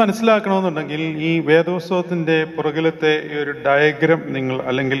 അത് മനസ്സിലാക്കണമെന്നുണ്ടെങ്കിൽ ഈ വേദോത്സവത്തിൻ്റെ പുറകിലത്തെ ഈ ഒരു ഡയഗ്രം നിങ്ങൾ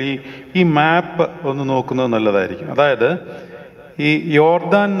അല്ലെങ്കിൽ ഈ മാപ്പ് ഒന്ന് നോക്കുന്നത് നല്ലതായിരിക്കും. അതായത് ഈ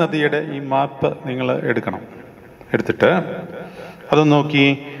യോർദാൻ നദിയുടെ ഈ മാപ്പ് നിങ്ങൾ എടുത്തിട്ട് അത് നോക്കി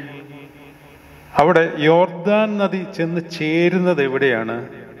അവിടെ യോർദാൻ നദി ചെന്ന് ചേരുന്നത് എവിടെയാണ്?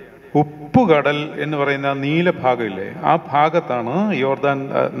 ഉപ്പുകടൽ എന്ന് പറയുന്ന നീലഭാഗമില്ലേ, ആ ഭാഗത്താണ് യോർദാൻ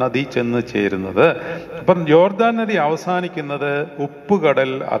നദി ചെന്ന് ചേരുന്നത്. അപ്പം യോർദാൻ നദി അവസാനിക്കുന്നത്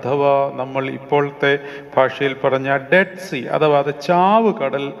ഉപ്പുകടൽ അഥവാ നമ്മൾ ഇപ്പോഴത്തെ ഭാഷയിൽ പറഞ്ഞ ഡെഡ് സീ അഥവാ അത് ചാവ്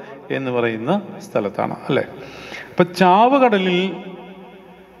കടൽ എന്ന് പറയുന്ന സ്ഥലത്താണ്, അല്ലേ? അപ്പം ചാവ് കടലിൽ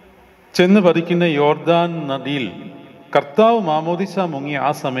ചെന്ന് പതിക്കുന്ന യോർദാൻ നദിയിൽ കർത്താവ് മാമോദിസ മുങ്ങിയ ആ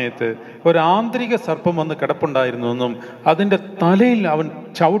സമയത്ത് ഒരു ആന്തരിക സർപ്പം വന്ന് കിടപ്പുണ്ടായിരുന്നുവെന്നും അതിൻ്റെ തലയിൽ അവൻ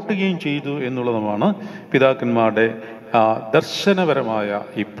ചവിട്ടുകയും ചെയ്തു എന്നുള്ളതുമാണ് പിതാക്കന്മാരുടെ ദർശനപരമായ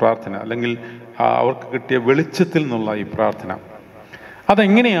ഈ പ്രാർത്ഥന, അല്ലെങ്കിൽ അവർക്ക് കിട്ടിയ വെളിച്ചത്തിൽ നിന്നുള്ള ഈ പ്രാർത്ഥന.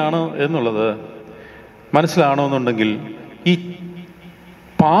 അതെങ്ങനെയാണ് എന്നുള്ളത് മനസ്സിലാകണമെന്നുണ്ടെങ്കിൽ ഈ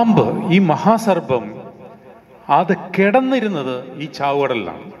പാമ്പ്, ഈ മഹാസർപ്പം അത് കിടന്നിരുന്നത് ഈ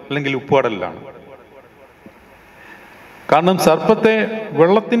ചാവുകടലിലാണ് അല്ലെങ്കിൽ ഉപ്പുകടലിലാണ്. കാരണം സർപ്പത്തെ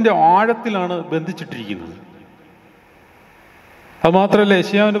വെള്ളത്തിൻ്റെ ആഴത്തിലാണ് ബന്ധിച്ചിട്ടിരിക്കുന്നത്. അത് മാത്രമല്ല,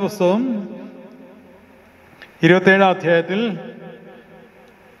 യെശയ്യാവിൻ്റെ പുസ്തകം 27-ാം അധ്യായത്തിൽ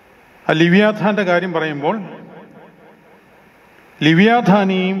ലിവ്യാഥാന്റെ കാര്യം പറയുമ്പോൾ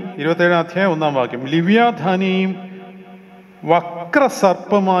ലിവ്യാഥാനെയും 27-ാം അധ്യായം 1-ാം വാക്യം, ലിവ്യാഥാനെയും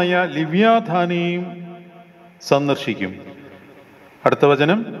വക്രസർപ്പമായ ലിവ്യാഥാനെയും സന്ദർശിക്കും. അടുത്ത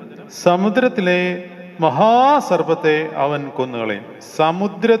വചനം, സമുദ്രത്തിലെ മഹാസർപ്പത്തെ അവൻ കൊന്നുകളയും.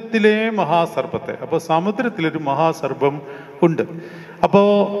 സമുദ്രത്തിലെ മഹാസർപ്പത്തെ. അപ്പോൾ സമുദ്രത്തിലൊരു മഹാസർപ്പം ഉണ്ട്. അപ്പോൾ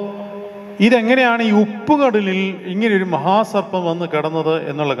ഇതെങ്ങനെയാണ് ഈ ഉപ്പുകടലിൽ ഇങ്ങനെയൊരു മഹാസർപ്പം വന്ന് കിടന്നത്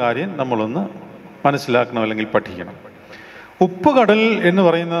എന്നുള്ള കാര്യം നമ്മളൊന്ന് മനസ്സിലാക്കണം അല്ലെങ്കിൽ പഠിക്കണം. ഉപ്പുകടൽ എന്ന്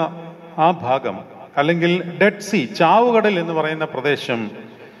പറയുന്ന ആ ഭാഗം അല്ലെങ്കിൽ ഡെഡ് സീ, ചാവുകടൽ എന്ന് പറയുന്ന പ്രദേശം,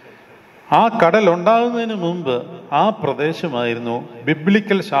 ആ കടൽ ഉണ്ടാകുന്നതിന് മുമ്പ് ആ പ്രദേശമായിരുന്നു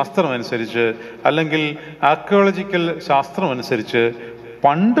ബിബ്ലിക്കൽ ശാസ്ത്രമനുസരിച്ച് അല്ലെങ്കിൽ ആർക്കിയോളജിക്കൽ ശാസ്ത്രമനുസരിച്ച്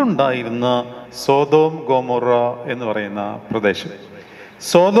പണ്ടുണ്ടായിരുന്ന സോദോം ഗോമോറ എന്ന് പറയുന്ന പ്രദേശം.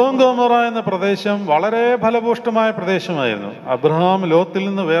 സോദോം ഗോമോറ എന്ന പ്രദേശം വളരെ ഫലഭൂഷ്ടമായ പ്രദേശമായിരുന്നു. അബ്രഹാം ലോത്തിൽ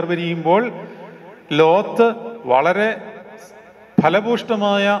നിന്ന് വേർപിരിയുമ്പോൾ ലോത്ത് വളരെ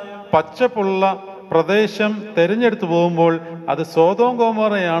ഫലഭൂഷ്ടമായ പച്ചപ്പുള്ള പ്രദേശം തെരഞ്ഞെടുത്തു പോകുമ്പോൾ അത് സോദോം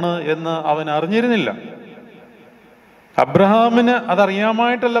ഗോമോറയാണ് എന്ന് അവൻ അറിഞ്ഞിരുന്നില്ല. അബ്രഹാമിന്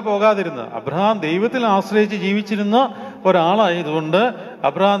അതറിയാമായിട്ടല്ല പോകാതിരുന്നത്. അബ്രഹാം ദൈവത്തിൽ ആശ്രയിച്ച് ജീവിച്ചിരുന്ന ഒരാളായതുകൊണ്ട്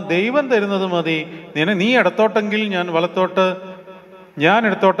അബ്രഹാം ദൈവം തരുന്നത് മതി, നീ ഇടത്തോട്ടെങ്കിൽ ഞാൻ വലത്തോട്ട്, ഞാൻ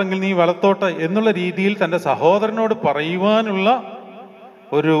ഇടത്തോട്ടെങ്കിൽ നീ വലത്തോട്ട് എന്നുള്ള രീതിയിൽ തൻ്റെ സഹോദരനോട് പറയുവാനുള്ള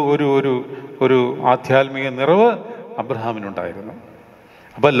ഒരു ഒരു ഒരു ഒരു ആധ്യാത്മിക നിറവ് അബ്രഹാമിനുണ്ടായിരുന്നു.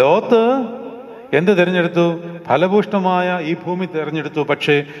 അപ്പൊ ലോത്ത് എന്ത് തിരഞ്ഞെടുത്തു? ഫലഭൂഷ്ടമായ ഈ ഭൂമി തിരഞ്ഞെടുത്തു.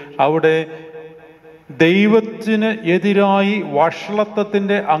 പക്ഷേ അവിടെ ദൈവത്തിന് എതിരായി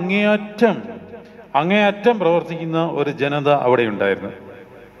വഷളത്വത്തിൻ്റെ അങ്ങേയറ്റം പ്രവർത്തിക്കുന്ന ഒരു ജനത അവിടെ ഉണ്ടായിരുന്നു,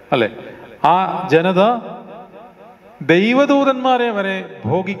 അല്ലെ? ആ ജനത ദൈവദൂതന്മാരെ വരെ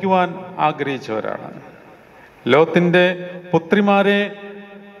ഭോഗിക്കുവാൻ ആഗ്രഹിച്ചവരാണ്. ലോത്തിന്റെ പുത്രിമാരെ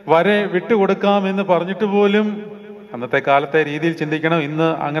വരെ വിട്ടുകൊടുക്കാം എന്ന് പറഞ്ഞിട്ട് പോലും, അന്നത്തെ കാലത്തെ രീതിയിൽ ചിന്തിക്കണം, ഇന്ന്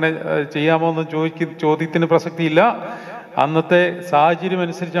അങ്ങനെ ചെയ്യാമോ എന്ന് ചോദ്യത്തിന് പ്രസക്തിയില്ല. അന്നത്തെ സാഹചര്യം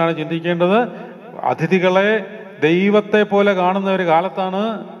അനുസരിച്ചാണ് ചിന്തിക്കേണ്ടത്. അതിഥികളെ ദൈവത്തെ പോലെ കാണുന്ന ഒരു കാലത്താണ്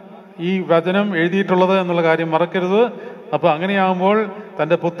ഈ വചനം എഴുതിയിട്ടുള്ളത് എന്നുള്ള കാര്യം മറക്കരുത്. അപ്പൊ അങ്ങനെയാകുമ്പോൾ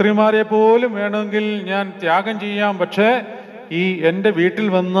തൻ്റെ പുത്രിമാരെ പോലും വേണമെങ്കിൽ ഞാൻ ത്യാഗം ചെയ്യാം, പക്ഷേ എൻ്റെ വീട്ടിൽ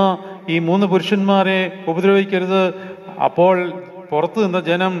വന്ന ഈ 3 പുരുഷന്മാരെ ഉപദ്രവിക്കരുത്. അപ്പോൾ പുറത്തു നിന്ന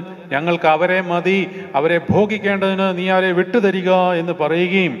ജനം ഞങ്ങൾക്ക് അവരെ മതി, അവരെ ഭോഗിക്കേണ്ടതിന് നീ അവരെ വിട്ടുതരിക എന്ന്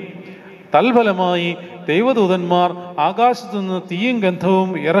പറയുകയും തൽഫലമായി ദൈവദൂതന്മാർ ആകാശത്തു നിന്ന് തീയും ഗന്ധവും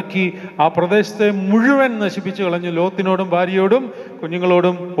ഇറക്കി ആ പ്രദേശത്തെ മുഴുവൻ നശിപ്പിച്ചു കളഞ്ഞു. ലോത്തിനോടും ഭാര്യയോടും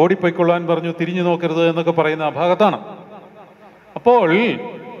കുഞ്ഞുങ്ങളോടും ഓടിപ്പോയിക്കൊള്ളാൻ പറഞ്ഞു, തിരിഞ്ഞു നോക്കരുത് എന്നൊക്കെ പറയുന്ന ആ ഭാഗത്താണ്. അപ്പോൾ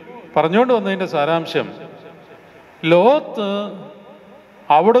പറഞ്ഞുകൊണ്ട് വന്നതിൻ്റെ സാരാംശം, ലോത്ത്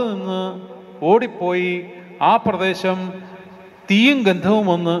അവിടെ നിന്ന് ഓടിപ്പോയി ആ പ്രദേശം തീയും ഗന്ധവും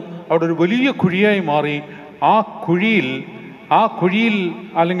വന്ന് അവിടെ ഒരു വലിയ കുഴിയായി മാറി. ആ കുഴിയിൽ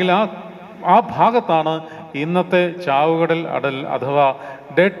അല്ലെങ്കിൽ ആ ഭാഗത്താണ് ഇന്നത്തെ ചാവുകടൽ അടൽ അഥവാ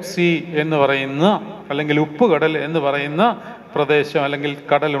ഡെഡ് സീ എന്ന് പറയുന്ന, അല്ലെങ്കിൽ ഉപ്പുകടൽ എന്ന് പറയുന്ന പ്രദേശം, അല്ലെങ്കിൽ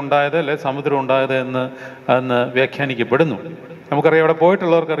കടൽ ഉണ്ടായത്, അല്ലെ സമുദ്രം ഉണ്ടായത് എന്ന് വ്യാഖ്യാനിക്കപ്പെടുന്നു. നമുക്കറിയാം, അവിടെ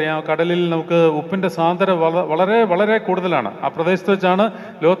പോയിട്ടുള്ളവർക്കറിയാം, കടലിൽ നമുക്ക് ഉപ്പിൻ്റെ സാന്ദ്രത വളരെ വളരെ കൂടുതലാണ്. ആ പ്രദേശത്ത് വെച്ചാണ്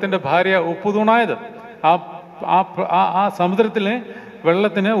ലോത്തിൻ്റെ ഭാര്യ ഉപ്പ് തൂണായത്. ആ സമുദ്രത്തിലെ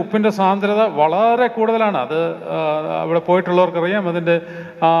വെള്ളത്തിന് ഉപ്പിൻ്റെ സാന്ദ്രത വളരെ കൂടുതലാണ്. അത് അവിടെ പോയിട്ടുള്ളവർക്കറിയാം. അതിൻ്റെ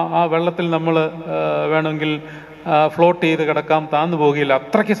ആ വെള്ളത്തിൽ നമ്മൾ വേണമെങ്കിൽ ഫ്ലോട്ട് ചെയ്ത് കിടക്കാം, താന്നു പോകുകയില്ല.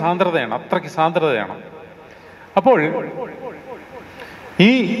 അത്രയ്ക്ക് സാന്ദ്രതയാണ്. അപ്പോൾ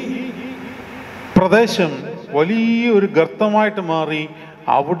ഈ പ്രദേശം വലിയൊരു ഗർത്തമായിട്ട് മാറി,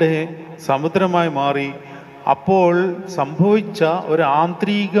 അവിടെ സമുദ്രമായി മാറി. അപ്പോൾ സംഭവിച്ച ഒരു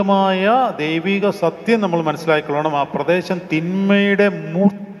ആന്തരികമായ ദൈവിക സത്യം നമ്മൾ മനസ്സിലാക്കിക്കൊള്ളണം. ആ പ്രദേശം തിന്മയുടെ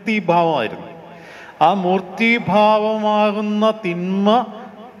മൂർത്തിഭാവമായിരുന്നു. ആ മൂർത്തിഭാവമാകുന്ന തിന്മ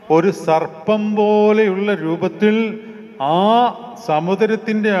ഒരു സർപ്പം പോലെയുള്ള രൂപത്തിൽ ആ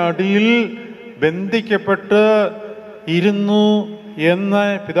സമുദ്രത്തിൻ്റെ അടിയിൽ ബന്ധിക്കപ്പെട്ട് ഇരുന്നു എന്ന്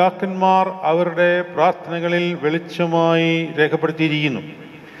പിതാക്കന്മാർ അവരുടെ പ്രാർത്ഥനകളിൽ വെളിച്ചമായി രേഖപ്പെടുത്തിയിരിക്കുന്നു.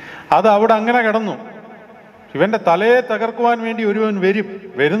 അത് അവിടെ അങ്ങനെ കിടന്നു. ഇവന്റെ തലയെ തകർക്കുവാൻ വേണ്ടി ഒരുവൻ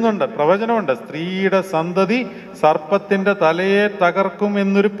വരുന്നുണ്ട്. പ്രവചനമുണ്ട്, സ്ത്രീയുടെ സന്തതി സർപ്പത്തിന്റെ തലയെ തകർക്കും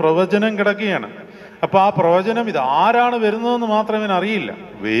എന്നൊരു പ്രവചനം കിടക്കുകയാണ്. അപ്പൊ ആ പ്രവചനം ഇത് ആരാണ് വരുന്നതെന്ന് മാത്രം ഇവൻ അറിയില്ല.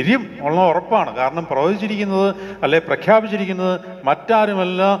 വരും ഉള്ള ഉറപ്പാണ്. കാരണം പ്രവചിച്ചിരിക്കുന്നത്, അല്ലെ പ്രഖ്യാപിച്ചിരിക്കുന്നത്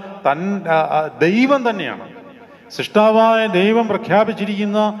മറ്റാരുമല്ല, ദൈവം തന്നെയാണ്. സൃഷ്ടാവായ ദൈവം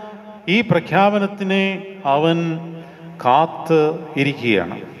പ്രഖ്യാപിച്ചിരിക്കുന്ന ഈ പ്രഖ്യാപനത്തിനെ അവൻ കാത്ത്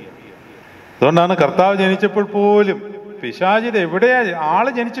ഇരിക്കുകയാണ്. അതുകൊണ്ടാണ് കർത്താവ് ജനിച്ചപ്പോൾ പോലും പിശാചിത് എവിടെയാ ആള്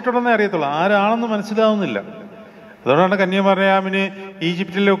ജനിച്ചിട്ടുണ്ടെന്നേ അറിയത്തുള്ളൂ, ആരാണെന്ന് മനസ്സിലാവുന്നില്ല. അതുകൊണ്ടാണ് കന്യാമറിയാമിനെ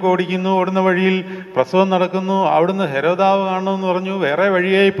ഈജിപ്തിലൊക്കെ ഓടുന്ന വഴിയിൽ പ്രസവം നടക്കുന്നു. അവിടുന്ന് ഹെരോദാവ് കാണണമെന്ന് പറഞ്ഞു, വേറെ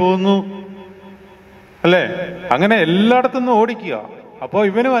വഴിയായി പോകുന്നു, അല്ലേ? അങ്ങനെ എല്ലായിടത്തുനിന്നും ഓടിക്കുക. അപ്പോൾ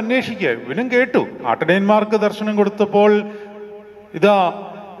ഇവനും അന്വേഷിക്കുക, ഇവനും കേട്ടു. ആട്ടിടയന്മാർക്ക് ദർശനം കൊടുത്തപ്പോൾ ഇതാ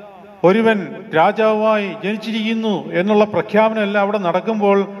ഒരുവൻ രാജാവായി ജനിച്ചിരിക്കുന്നു എന്നുള്ള പ്രഖ്യാപനം എല്ലാം അവിടെ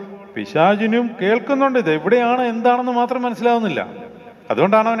നടക്കുമ്പോൾ പിശാചിനും കേൾക്കുന്നുണ്ട്. ഇത് എവിടെയാണ്, എന്താണെന്ന് മാത്രം മനസ്സിലാവുന്നില്ല.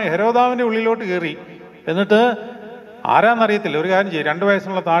 അതുകൊണ്ടാണ് അവന് ഹെരോദാവിന്റെ ഉള്ളിലോട്ട് കയറി. എന്നിട്ട് ആരാന്നറിയത്തില്ല, ഒരു കാര്യം ചെയ്യും, 2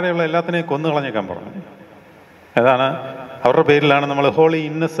 വയസ്സുള്ള താഴെയുള്ള എല്ലാത്തിനെയും കൊന്നു കളഞ്ഞേക്കാൻ പറഞ്ഞു. ഏതാണ്? അവരുടെ പേരിലാണ് നമ്മൾ ഹോളി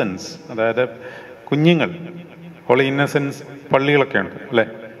ഇന്നസെൻസ്, അതായത് കുഞ്ഞുങ്ങൾ, ഹോളി ഇന്നസെൻസ് പള്ളികളൊക്കെ ഉണ്ട്, അല്ലേ?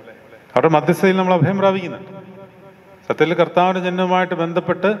 അവരുടെ മധ്യസ്ഥയിൽ നമ്മൾ അഭയം പ്രാപിക്കുന്നുണ്ട്. സത്യത്തിൽ കർത്താവിന്റെ ജന്മവുമായിട്ട്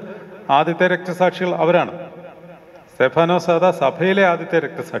ബന്ധപ്പെട്ട് ആദ്യത്തെ രക്തസാക്ഷികൾ അവരാണ്. സ്തെഫാനോസ് അതാ സഭയിലെ ആദ്യത്തെ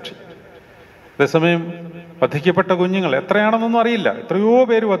രക്തസാക്ഷി. അതേസമയം വധിക്കപ്പെട്ട കുഞ്ഞുങ്ങൾ എത്രയാണെന്നൊന്നും അറിയില്ല, എത്രയോ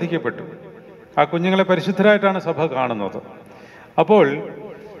പേര് വധിക്കപ്പെട്ടു. ആ കുഞ്ഞുങ്ങളെ പരിശുദ്ധരായിട്ടാണ് സഭ കാണുന്നത്. അപ്പോൾ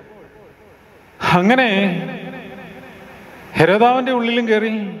അങ്ങനെ ഹെരോദാവിന്റെ ഉള്ളിലും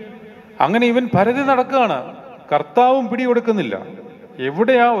കയറി. അങ്ങനെ ഇവൻ പരതി നടക്കുകയാണ്. കർത്താവും പിടി കൊടുക്കുന്നില്ല.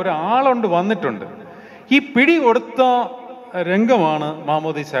 എവിടെയാ ഒരാളുണ്ട്, വന്നിട്ടുണ്ട്. ഈ പിടി കൊടുത്ത രംഗമാണ്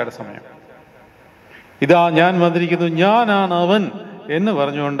മാമോദീസയുടെ സമയം. ഇതാ ഞാൻ വന്നിരിക്കുന്നു, ഞാനാണ് അവൻ എന്ന്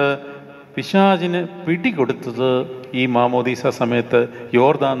പറഞ്ഞുകൊണ്ട് പിശാചിന് പിടികൊടുത്തത് ഈ മാമോദീസ സമയത്ത്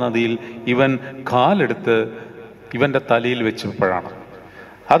യോർദാൻ നദിയിൽ ഇവൻ കാലെടുത്ത് ഇവന്റെ തലയിൽ വെച്ചപ്പോഴാണ്.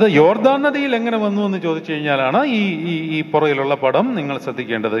 അത് യോർദാൻ നദിയിൽ എങ്ങനെ വന്നു എന്ന് ചോദിച്ചു കഴിഞ്ഞാലാണ് ഈ പുറകിലുള്ള പടം നിങ്ങൾ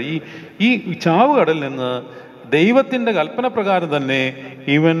ശ്രദ്ധിക്കേണ്ടത്. ഈ ചാവുകടലിൽ നിന്ന് ദൈവത്തിന്റെ കൽപ്പന പ്രകാരം തന്നെ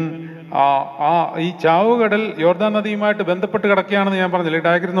ഇവൻ ഈ ചാവുകടൽ യോർദാൻ നദിയുമായിട്ട് ബന്ധപ്പെട്ട് കിടക്കുകയാണെന്ന് ഞാൻ പറഞ്ഞില്ല,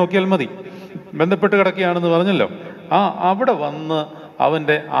 ഡയഗ്രം നോക്കിയാൽ മതി. ബന്ധപ്പെട്ട് കിടക്കുകയാണെന്ന് പറഞ്ഞല്ലോ. അവിടെ വന്ന്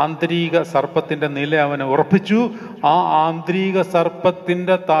അവന്റെ ആന്തരിക സർപ്പത്തിന്റെ നില അവനെ ഉറപ്പിച്ചു. ആ ആന്തരിക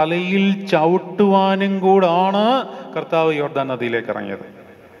സർപ്പത്തിന്റെ തലയിൽ ചവിട്ടുവാനും കൂടാണ് കർത്താവ് യോർദാൻ നദിയിലേക്ക് ഇറങ്ങിയത്.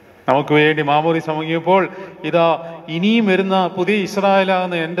 നമുക്ക് വേണ്ടി മാമോദീസ മുങ്ങിയപ്പോൾ ഇതാ ഇനിയും വരുന്ന പുതിയ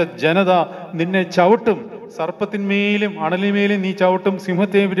ഇസ്രായേലാകുന്ന എൻ്റെ ജനത നിന്നെ ചവിട്ടും, സർപ്പത്തിന്മേലും അണലിമേലും നീ ചവിട്ടും,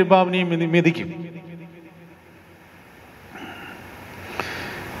 സിംഹത്തെയും വിരുമ്പാവിനെയും മെതിക്കും.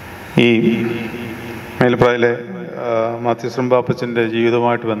 ഈ മേൽപ്രായിലെ മാത്യുസ് പാപ്പച്ചൻ്റെ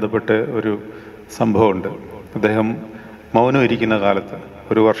ജീവിതവുമായിട്ട് ബന്ധപ്പെട്ട് സംഭവമുണ്ട്. അദ്ദേഹം മൗനം ഇരിക്കുന്ന കാലത്ത്,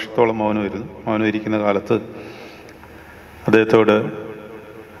 1 വർഷത്തോളം മൗനം ഇരിക്കുന്ന കാലത്ത് അദ്ദേഹത്തോട്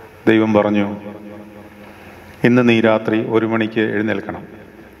ദൈവം പറഞ്ഞു, ഇന്ന് നീ രാത്രി 1 മണിക്ക് എഴുന്നേൽക്കണം.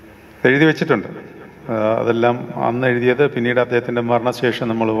 എഴുതി വെച്ചിട്ടുണ്ട്. അതെല്ലാം അന്ന് എഴുതിയത് പിന്നീട് അദ്ദേഹത്തിൻ്റെ മരണശേഷം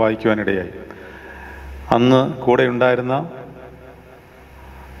നമ്മൾ വായിക്കുവാനിടയായി. അന്ന് കൂടെ ഉണ്ടായിരുന്ന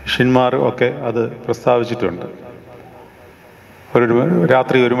ശിഷ്യന്മാർ ഒക്കെ അത് പ്രസ്താവിച്ചിട്ടുണ്ട്.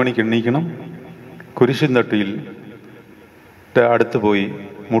 രാത്രി 1 മണിക്ക് എണ്ണീക്കണം, കുരിശിൻ തൊട്ടിയിൽ അടുത്ത് പോയി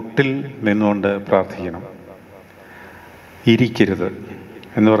മുട്ടിൽ നിന്നുകൊണ്ട് പ്രാർത്ഥിക്കണം. ഇരിക്കരുത്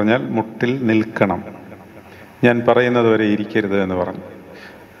എന്ന് പറഞ്ഞാൽ മുട്ടിൽ നിൽക്കണം, ഞാൻ പറയുന്നത് വരെ ഇരിക്കരുത് എന്ന് പറഞ്ഞു.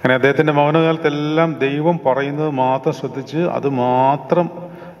 അങ്ങനെ അദ്ദേഹത്തിൻ്റെ മൗനകാലത്തെല്ലാം ദൈവം പറയുന്നത് മാത്രം ശ്രദ്ധിച്ച് അത് മാത്രം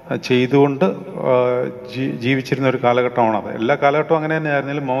ചെയ്തുകൊണ്ട് ജീവിച്ചിരുന്ന ഒരു കാലഘട്ടമാണത്. എല്ലാ കാലഘട്ടവും അങ്ങനെ തന്നെ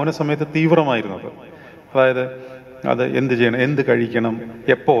ആയിരുന്നാലും മൗന സമയത്ത് തീവ്രമായിരുന്നത്. അതായത് അത് എന്ത് ചെയ്യണം, എന്ത് കഴിക്കണം,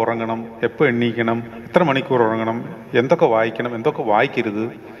 എപ്പോൾ ഉറങ്ങണം, എപ്പോൾ എണ്ണീക്കണം, എത്ര മണിക്കൂർ ഉറങ്ങണം, എന്തൊക്കെ വായിക്കണം, എന്തൊക്കെ വായിക്കരുത്,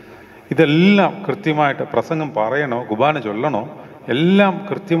 ഇതെല്ലാം കൃത്യമായിട്ട് പ്രസംഗം പറയണോ, കുർബാന ചൊല്ലണോ, എല്ലാം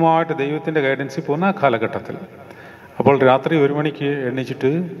കൃത്യമായിട്ട് ദൈവത്തിൻ്റെ ഗൈഡൻസിൽ പോകുന്ന ആ കാലഘട്ടത്തിൽ. അപ്പോൾ രാത്രി 1 മണിക്ക്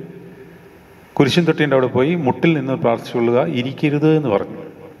എണ്ണീച്ചിട്ട് കുരിശിൻ തൊട്ടീൻ്റെ അവിടെ പോയി മുട്ടിൽ നിന്ന് പ്രാർത്ഥിച്ചുകൊള്ളുക, ഇരിക്കരുത് എന്ന് പറഞ്ഞു.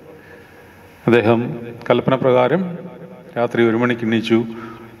 അദ്ദേഹം കൽപ്പന പ്രകാരം രാത്രി 1 മണിക്ക് എണ്ണീച്ചു,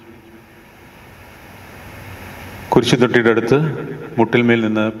 കുരിശിൻ തൊട്ടിയുടെ അടുത്ത് മുട്ടിൽമേൽ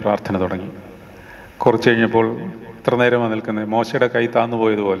നിന്ന് പ്രാർത്ഥന തുടങ്ങി. കുറച്ച് കഴിഞ്ഞപ്പോൾ ഇത്ര നേരമാണ് നിൽക്കുന്നത്, മോശയുടെ കൈ താന്നു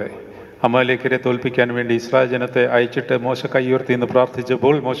പോയതുപോലെ അമാലേക്കരെ തോൽപ്പിക്കാൻ വേണ്ടി ഇസ്രായേൽ ജനത്തെ അയച്ചിട്ട് മോശ കൈ ഉയർത്തി എന്ന്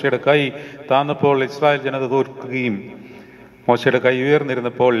പ്രാർത്ഥിച്ചപ്പോൾ മോശയുടെ കൈ താന്നപ്പോൾ ഇസ്രായേൽ ജനത തോൽക്കുകയും മോശയുടെ കൈ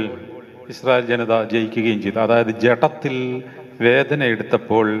ഉയർന്നിരുന്നപ്പോൾ ഇസ്രായേൽ ജനത ജയിക്കുകയും ചെയ്തു. അതായത് ജഡത്തിൽ വേദന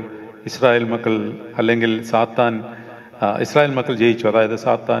എടുത്തപ്പോൾ ഇസ്രായേൽ മക്കൾ അല്ലെങ്കിൽ ഇസ്രായേൽ മക്കൾ ജയിച്ചു. അതായത്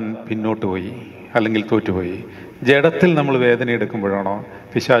സാത്താൻ പിന്നോട്ട് പോയി അല്ലെങ്കിൽ തോറ്റുപോയി. ജഡത്തിൽ നമ്മൾ വേദന എടുക്കുമ്പോഴാണോ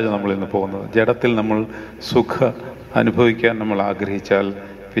പിശാച് നമ്മളിൽ നിന്ന് പോകുന്നത്. ജഡത്തിൽ നമ്മൾ സുഖ അനുഭവിക്കാൻ നമ്മൾ ആഗ്രഹിച്ചാൽ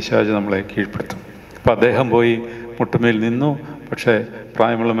പിശാച് നമ്മളെ കീഴ്പ്പെടുത്തും. അപ്പം അദ്ദേഹം പോയി മുട്ടുമേൽ നിന്നു. പക്ഷേ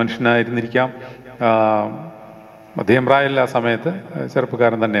പ്രായമുള്ള മനുഷ്യനായിരുന്നിരിക്കാം, അധികം പ്രായമില്ല ആ സമയത്ത്,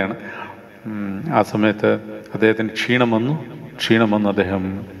 ചെറുപ്പക്കാരൻ തന്നെയാണ്. ആ സമയത്ത് അദ്ദേഹത്തിന് ക്ഷീണം വന്നു. അദ്ദേഹം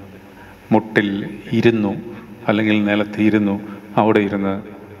മുട്ടിൽ ഇരുന്നു, അല്ലെങ്കിൽ നിലത്തിരുന്നു. അവിടെ ഇരുന്ന്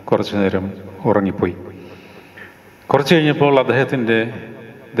കുറച്ചു നേരം ഉറങ്ങിപ്പോയി. കുറച്ച് കഴിഞ്ഞപ്പോൾ അദ്ദേഹത്തിൻ്റെ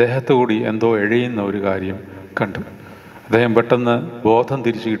ദേഹത്തുകൂടി എന്തോ എഴയുന്ന ഒരു കാര്യം കണ്ടു. അദ്ദേഹം പെട്ടെന്ന് ബോധം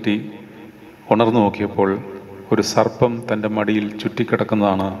തിരിച്ചു കിട്ടി. ഉണർന്നു നോക്കിയപ്പോൾ ഒരു സർപ്പം തൻ്റെ മടിയിൽ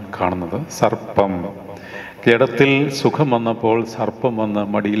ചുറ്റിക്കിടക്കുന്നതാണ് കാണുന്നത്. സർപ്പം. ജഡത്തിൽ സുഖം വന്നപ്പോൾ സർപ്പം വന്ന്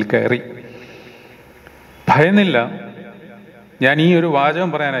മടിയിൽ കയറി. ഭയന്നില്ല. ഞാൻ ഈ ഒരു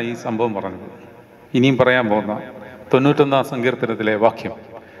വാചകം പറയാനാണ് ഈ സംഭവം പറഞ്ഞത്. ഇനിയും പറയാൻ പോകുന്ന 91 സങ്കീർത്തനത്തിലെ വാക്യം,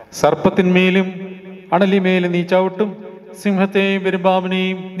 സർപ്പത്തിന്മേലും അണലിമേലും നീ ചവിട്ടും, സിംഹത്തെയും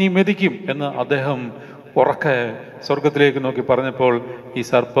പെരുമ്പാമ്പിനെയും നീ മെതിക്കും എന്ന് അദ്ദേഹം ഉറക്കെ സ്വർഗത്തിലേക്ക് നോക്കി പറഞ്ഞപ്പോൾ ഈ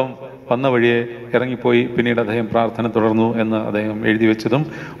സർപ്പം വന്ന വഴിയെ ഇറങ്ങിപ്പോയി. പിന്നീട് അദ്ദേഹം പ്രാർത്ഥന തുടർന്നു എന്ന് അദ്ദേഹം എഴുതി വെച്ചതും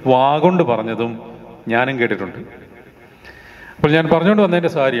വാഗൊണ്ട് പറഞ്ഞതും ഞാനും കേട്ടിട്ടുണ്ട്. അപ്പോൾ ഞാൻ പറഞ്ഞുകൊണ്ട്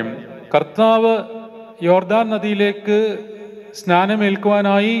വന്നതിൻ്റെ കാര്യം, കർത്താവ് യോർദാൻ നദിയിലേക്ക്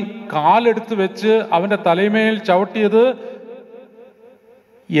സ്നാനമേൽക്കുവാനായി കാലെടുത്ത് വെച്ച് അവൻ്റെ തലമേൽ ചവിട്ടിയത്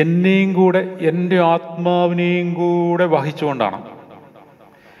എന്നെയും കൂടെ, എൻ്റെ ആത്മാവിനെയും കൂടെ വഹിച്ചുകൊണ്ടാണ്.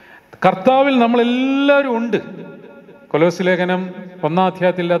 കർത്താവിൽ നമ്മളെല്ലാവരും ഉണ്ട്. കൊലോസ്യ ലേഖനം 1-ാം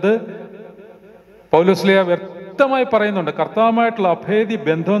അധ്യായത്തിൽ അത് പൗലോസ്ലീഹ വ്യക്തമായി പറയുന്നുണ്ട്. കർത്താവുമായിട്ടുള്ള അഭേദ്യ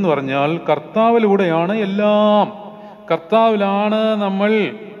ബന്ധം എന്ന് പറഞ്ഞാൽ കർത്താവിലൂടെയാണ് എല്ലാം. കർത്താവിലാണ് നമ്മൾ,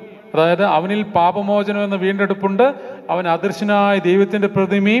 അതായത് അവനിൽ പാപമോചനം എന്ന വീണ്ടെടുപ്പുണ്ട്. അവൻ അദൃശ്യനായ ദൈവത്തിൻ്റെ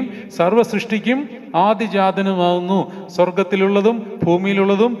പ്രതിമയും സർവ്വസൃഷ്ടിക്കും ആദിജാതനുമാകുന്നു. സ്വർഗത്തിലുള്ളതും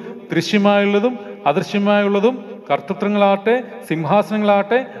ഭൂമിയിലുള്ളതും ദൃശ്യമായുള്ളതും അദൃശ്യമായുള്ളതും, കർത്തൃത്വങ്ങളാട്ടെ,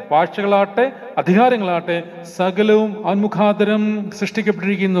 സിംഹാസനങ്ങളാട്ടെ, വാഴ്ചകളാട്ടെ, അധികാരങ്ങളാട്ടെ, സകലവും അവൻ മുഖാന്തരം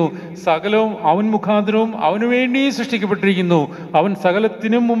സൃഷ്ടിക്കപ്പെട്ടിരിക്കുന്നു. സകലവും അവൻ മുഖാന്തരവും അവനു വേണ്ടി സൃഷ്ടിക്കപ്പെട്ടിരിക്കുന്നു. അവൻ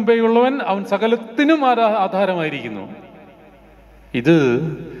സകലത്തിനും മുമ്പേ ഉള്ളവൻ, അവൻ സകലത്തിനും ആധാരമായിരിക്കുന്നു. ഇത്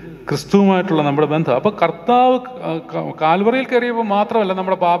ക്രിസ്തുവുമായിട്ടുള്ള നമ്മുടെ ബന്ധം. അപ്പൊ കർത്താവ് കാൽവറിയിൽ കയറിയപ്പോൾ മാത്രമല്ല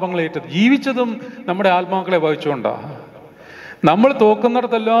നമ്മുടെ പാപങ്ങളെ ഏറ്റത്, ജീവിച്ചതും നമ്മുടെ ആത്മാക്കളെ വഹിച്ചുകൊണ്ടാണ്. നമ്മൾ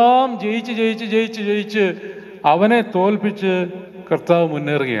തോക്കുന്നിടത്തെല്ലാം ജയിച്ച് അവനെ തോൽപ്പിച്ച് കർത്താവ്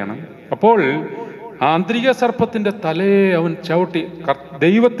മുന്നേറുകയാണ്. അപ്പോൾ ആന്തരിക സർപ്പത്തിന്റെ തലയെ അവൻ ചവിട്ടി.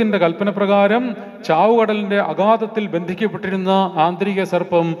 ദൈവത്തിന്റെ കൽപ്പന പ്രകാരം ചാവുകടലിന്റെ അഗാധത്തിൽ ബന്ധിക്കപ്പെട്ടിരുന്ന ആന്തരിക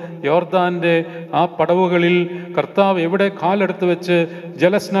സർപ്പം യോർദാന്റെ ആ പടവുകളിൽ കർത്താവ് എവിടെ കാലെടുത്ത് വെച്ച്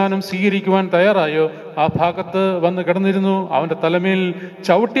ജലസ്നാനം സ്വീകരിക്കുവാൻ തയ്യാറായോ ആ ഭാഗത്ത് വന്ന് കിടന്നിരുന്നു. അവന്റെ തലമേൽ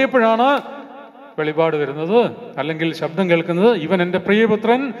ചവിട്ടിയപ്പോഴാണ് വെളിപാട് വരുന്നത്, അല്ലെങ്കിൽ ശബ്ദം കേൾക്കുന്നത്, ഇവൻ എൻ്റെ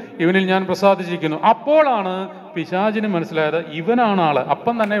പ്രിയപുത്രൻ, ഇവനിൽ ഞാൻ പ്രസാദിച്ചിരിക്കുന്നു. അപ്പോഴാണ് പിശാചിന് മനസ്സിലായത് ഇവനാണ് ആള്.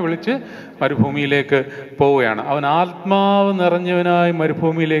 അപ്പം തന്നെ വിളിച്ച് മരുഭൂമിയിലേക്ക് പോവുകയാണ്. അവൻ ആത്മാവ് നിറഞ്ഞവനായി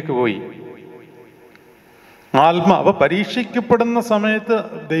മരുഭൂമിയിലേക്ക് പോയി. അപ്പൊ പരീക്ഷിക്കപ്പെടുന്ന സമയത്ത്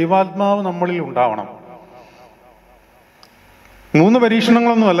ദൈവാത്മാവ് നമ്മളിൽ ഉണ്ടാവണം. 3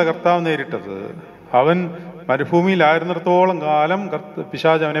 പരീക്ഷണങ്ങളൊന്നുമല്ല കർത്താവ് നേരിട്ടത്. അവൻ മരുഭൂമിയിലായിരുന്നിടത്തോളം കാലം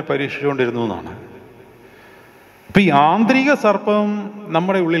പിശാച് അവനെ പരീക്ഷിച്ചുകൊണ്ടിരുന്നു എന്നാണ്. അപ്പൊ ഈ ആന്തരിക സർപ്പം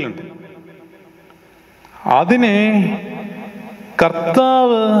നമ്മുടെ ഉള്ളിലുണ്ട്. അതിനെ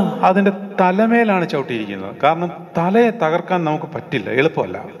കർത്താവ് അതിൻ്റെ തലമേലാണ് ചവിട്ടിയിരിക്കുന്നത്. കാരണം തലയെ തകർക്കാൻ നമുക്ക് പറ്റില്ല,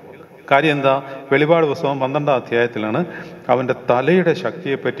 എളുപ്പമല്ല. കാര്യം എന്താ? വെളിപാട് പുസ്തകം 12-ാം അധ്യായത്തിലാണ് അവൻ്റെ തലയുടെ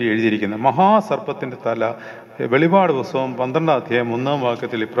ശക്തിയെപ്പറ്റി എഴുതിയിരിക്കുന്നത്. മഹാസർപ്പത്തിൻ്റെ തല വെളിപാട് പുസ്തകം 12-ാം അധ്യായം 1-ാം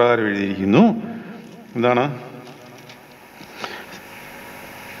വാക്യത്തിൽ ഇപ്രകാരം എഴുതിയിരിക്കുന്നു. എന്താണ്?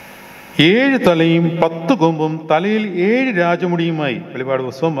 7 തലയും 10 കൊമ്പും തലയിൽ 7 രാജമുടിയുമായി. വെളിപാട്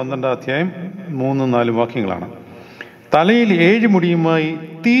പുസ്തകം 12-ാം അധ്യായം 3-4 വാക്യങ്ങളാണ്. തലയിൽ 7 മുടിയുമായി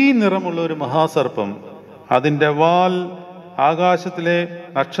തീ നിറമുള്ള ഒരു മഹാസർപ്പം, അതിൻ്റെ വാൽ ആകാശത്തിലെ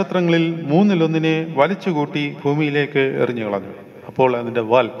നക്ഷത്രങ്ങളിൽ 3-1 വലിച്ചുകൂട്ടി ഭൂമിയിലേക്ക് എറിഞ്ഞു കളഞ്ഞു. അപ്പോൾ അതിൻ്റെ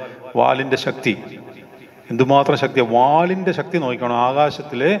വാലിൻ്റെ ശക്തി എന്തുമാത്രം ശക്തി! വാലിൻ്റെ ശക്തി നോക്കണം.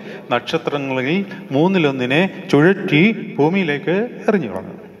 ആകാശത്തിലെ നക്ഷത്രങ്ങളിൽ 3-1 ചുഴറ്റി ഭൂമിയിലേക്ക് എറിഞ്ഞു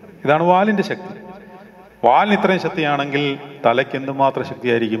കളഞ്ഞു. ഇതാണ് വാലിൻ്റെ ശക്തി. വാലിന് ഇത്രയും ശക്തിയാണെങ്കിൽ തലയ്ക്ക് എന്തുമാത്രം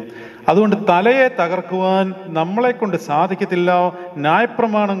ശക്തിയായിരിക്കും? അതുകൊണ്ട് തലയെ തകർക്കുവാൻ നമ്മളെ കൊണ്ട് സാധിക്കത്തില്ല,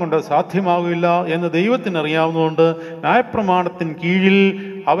 ന്യായപ്രമാണം കൊണ്ട് സാധ്യമാകില്ല എന്ന് ദൈവത്തിന് അറിയാവുന്നതുകൊണ്ട് ന്യായപ്രമാണത്തിന് കീഴിൽ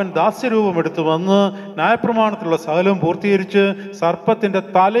അവൻ ദാസ്യരൂപം എടുത്തു വന്ന് ന്യായപ്രമാണത്തിലുള്ള സകലവും പൂർത്തീകരിച്ച് സർപ്പത്തിന്റെ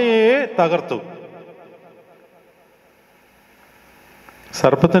തലയെ തകർത്തു.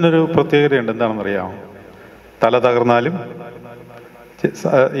 സർപ്പത്തിനൊരു പ്രത്യേകതയുണ്ട്. എന്താണെന്നറിയാമോ? തല തകർന്നാലും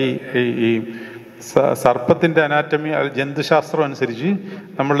ഈ സർപ്പത്തിൻ്റെ അനാറ്റമി, ജന്തുശാസ്ത്രം അനുസരിച്ച്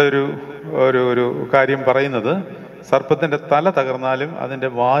നമ്മളുടെ ഒരു കാര്യം പറയുന്നത് സർപ്പത്തിൻ്റെ തല തകർന്നാലും അതിൻ്റെ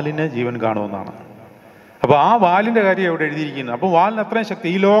വാലിന് ജീവൻ കാണുമെന്നാണ്. അപ്പോൾ ആ വാലിൻ്റെ കാര്യം ഇവിടെ എഴുതിയിരിക്കുന്നത്. അപ്പോൾ വാലിന് അത്രയും ശക്തി.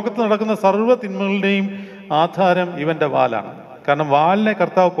 ഈ ലോകത്ത് നടക്കുന്ന സർവ്വ തിന്മകളുടെയും ആധാരം ഇവൻ്റെ വാലാണ്. കാരണം വാലിനെ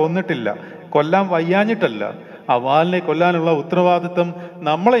കർത്താവ് കൊന്നിട്ടില്ല, കൊല്ലാൻ വയ്യാഞ്ഞിട്ടല്ല. ആ വാലിനെ കൊല്ലാനുള്ള ഉത്തരവാദിത്വം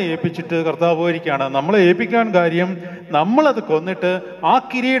നമ്മളെ ഏൽപ്പിച്ചിട്ട് കർത്താവ് പോയിരിക്കുകയാണ്. നമ്മളെ ഏൽപ്പിക്കാൻ കാര്യം നമ്മളത് കൊന്നിട്ട് ആ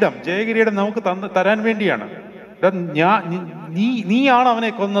കിരീടം, ജയകിരീടം നമുക്ക് തരാൻ വേണ്ടിയാണ്. നീയാണ്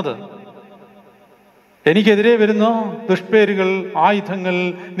അവനെ കൊന്നത്. എനിക്കെതിരെ വരുന്ന ദുഷ്പേരുകൾ, ആയുധങ്ങൾ,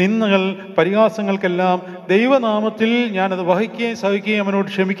 നിന്ദകൾ, പരിഹാസങ്ങൾക്കെല്ലാം ദൈവനാമത്തിൽ ഞാനത് വഹിക്കുകയും സഹിക്കുകയും അവനോട്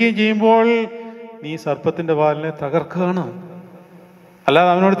ക്ഷമിക്കുകയും ചെയ്യുമ്പോൾ നീ സർപ്പത്തിന്റെ വാലിനെ തകർക്കുകയാണ്. അല്ലാതെ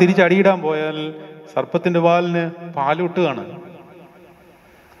അവനോട് തിരിച്ചടിയിടാൻ പോയാൽ സർപ്പത്തിന്റെ വാലിന് പാലൂട്ടുകയാണ്.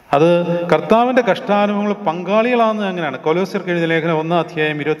 അത് കർത്താവിന്റെ കഷ്ടാനുഭവങ്ങൾ പങ്കാളികളാണെന്ന് അങ്ങനെയാണ്. കൊലോസ്യർക്ക് എഴുതിയ ലേഖനം 1-ാം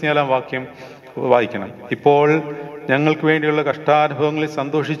അധ്യായം 24-ാം വാക്യം വായിക്കണം. ഇപ്പോൾ ഞങ്ങൾക്ക് വേണ്ടിയുള്ള കഷ്ടാനുഭവങ്ങളിൽ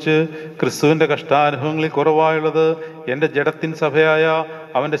സന്തോഷിച്ച് ക്രിസ്തുവിന്റെ കഷ്ടാനുഭവങ്ങളിൽ കുറവായുള്ളത് എൻ്റെ ജഡത്തിൻ സഭയായ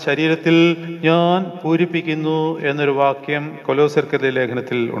അവൻ്റെ ശരീരത്തിൽ ഞാൻ പൂരിപ്പിക്കുന്നു എന്നൊരു വാക്യം കൊലോസ്യർക്കെതിരെ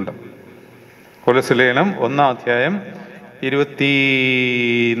ലേഖനത്തിൽ ഉണ്ട്. കൊലോസ്യ ലേഖനം 1-ാം അധ്യായം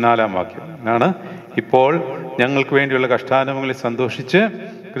 24-ാം വാക്യം ആണ്. ഇപ്പോൾ ഞങ്ങൾക്ക് വേണ്ടിയുള്ള കഷ്ടാനുഭവങ്ങളിൽ സന്തോഷിച്ച്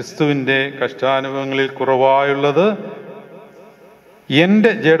ക്രിസ്തുവിൻ്റെ കഷ്ടാനുഭവങ്ങളിൽ കുറവായുള്ളത്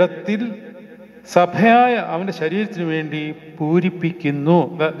എൻ്റെ ജഡത്തിൽ സഭയായ അവൻ്റെ ശരീരത്തിന് വേണ്ടി പൂരിപ്പിക്കുന്നു.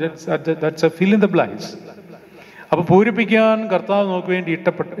 Fill in the blanks. അപ്പൊ പൂരിപ്പിക്കാൻ കർത്താവ് നമുക്ക് വേണ്ടി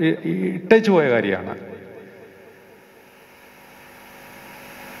ഇട്ടച്ചു പോയ കാര്യമാണ്.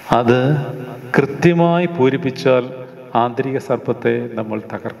 അത് കൃത്യമായി പൂരിപ്പിച്ചാൽ ആന്തരിക സർപ്പത്തെ നമ്മൾ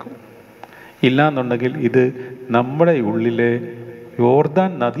തകർക്കും. ഇല്ലാന്നുണ്ടെങ്കിൽ ഇത് നമ്മുടെ ഉള്ളിലെ യോർദാൻ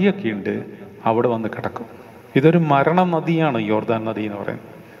നദിയൊക്കെ ഉണ്ട്, അവിടെ വന്ന് കിടക്കും. ഇതൊരു മരണ നദിയാണ് യോർദാൻ നദി എന്ന് പറയുന്നത്.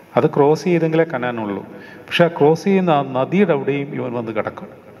 അത് ക്രോസ് ചെയ്തെങ്കിലേ കനാനുള്ളൂ. പക്ഷെ ആ ക്രോസ് ചെയ്യുന്ന ആ നദിയുടെ അവിടെയും ഇവൻ വന്ന് കിടക്കും.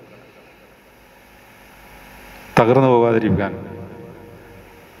 തകർന്നു പോകാതിരിക്കാൻ,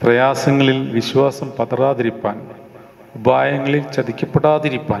 പ്രയാസങ്ങളിൽ വിശ്വാസം പതറാതിരിപ്പാൻ, ഉപായങ്ങളിൽ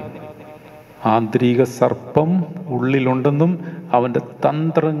ചതിക്കപ്പെടാതിരിപ്പാൻ ആന്തരിക സർപ്പം ഉള്ളിലുണ്ടെന്നും അവൻ്റെ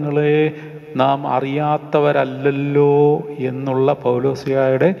തന്ത്രങ്ങളെ നാം അറിയാത്തവരല്ലല്ലോ എന്നുള്ള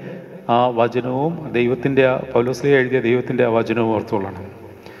പൗലോസ്ലിഹായുടെ ആ വചനവും പൗലോസ്ലിഹ എഴുതിയ ദൈവത്തിൻ്റെ ആ വചനവും ഓർത്തുകൊള്ളണം.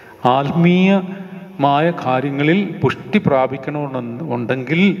 ആത്മീയമായ കാര്യങ്ങളിൽ പുഷ്ടി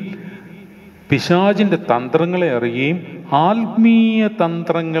പ്രാപിക്കണമെന്നുണ്ടെങ്കിൽ പിശാചിൻ്റെ തന്ത്രങ്ങളെ അറിയുകയും ആത്മീയ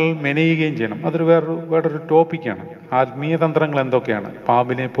തന്ത്രങ്ങൾ മെനയുകയും ചെയ്യണം. അതൊരു വേറൊരു ടോപ്പിക്കാണ്. ആത്മീയ തന്ത്രങ്ങൾ എന്തൊക്കെയാണ്?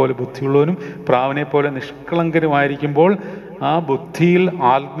 പാമ്പിനെ പോലെ ബുദ്ധിയുള്ളവനും പ്രാവിനെ പോലെ നിഷ്കളങ്കരുമായിരിക്കുമ്പോൾ ആ ബുദ്ധിയിൽ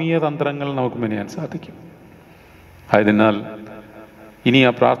ആത്മീയ തന്ത്രങ്ങൾ നമുക്ക് മെനയാൻ സാധിക്കും. ആയതിനാൽ ഇനി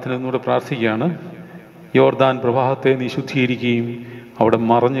ആ പ്രാർത്ഥന ഒന്നുകൂടെ പ്രാർത്ഥിക്കുകയാണ്. യോർദാൻ പ്രവാഹത്തെ നീ ശുദ്ധീകരിക്കുകയും അവിടെ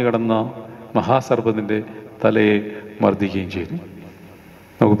മറഞ്ഞു കിടന്ന മഹാസർപ്പത്തിൻ്റെ തലയെ മർദ്ദിക്കുകയും ചെയ്തു.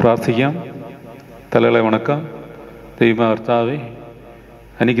 നമുക്ക് പ്രാർത്ഥിക്കാം. തലകളെ വണക്കാം. ദൈവകർത്താവേ,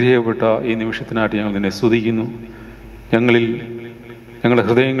 അനുഗ്രഹിക്കപ്പെട്ട ഈ നിമിഷത്തിനായിട്ട് ഞങ്ങൾ നിന്നെ സ്തുതിക്കുന്നു. ഞങ്ങളുടെ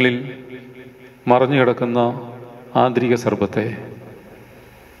ഹൃദയങ്ങളിൽ മറഞ്ഞു കിടക്കുന്ന ആന്തരിക സർപ്പത്തെ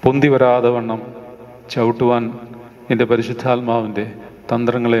പൊന്തി വരാതെ വണ്ണം ചവിട്ടുവാൻ നിന്റെ പരിശുദ്ധാത്മാവിൻ്റെ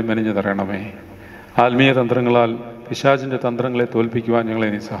തന്ത്രങ്ങളെ മെനഞ്ഞു തരണമേ. ആത്മീയ തന്ത്രങ്ങളാൽ പിശാചിൻ്റെ തന്ത്രങ്ങളെ തോൽപ്പിക്കുവാൻ ഞങ്ങളെ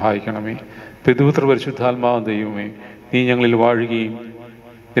നീ സഹായിക്കണമേ. പിതൃപുത്ര പരിശുദ്ധാത്മാവൻ ദൈവമേ, നീ ഞങ്ങളിൽ വാഴുകയും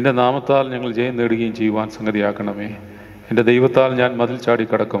നിന്റെ നാമത്താൽ ഞങ്ങൾ ജയം നേടുകയും ചെയ്യുവാൻ സംഗതിയാക്കണമേ. എൻ്റെ ദൈവത്താൽ ഞാൻ മതിൽ ചാടി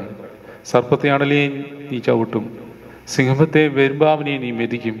കടക്കും, സർപ്പത്തെ അണലിയെയും നീ ചവിട്ടും, സിംഹത്തെ വെരുമ്പാവിനെയും നീ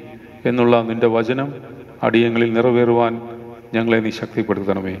മെതിക്കും എന്നുള്ള നിന്റെ വചനം അടിയങ്ങളിൽ നിറവേറുവാൻ ഞങ്ങളെ നീ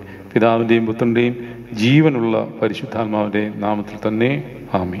ശക്തിപ്പെടുത്തണമേ. പിതാവിൻ്റെയും പുത്രൻ്റെയും ജീവനുള്ള പരിശുദ്ധാത്മാവിൻ്റെ നാമത്തിൽ തന്നെ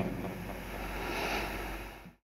ആമേൻ.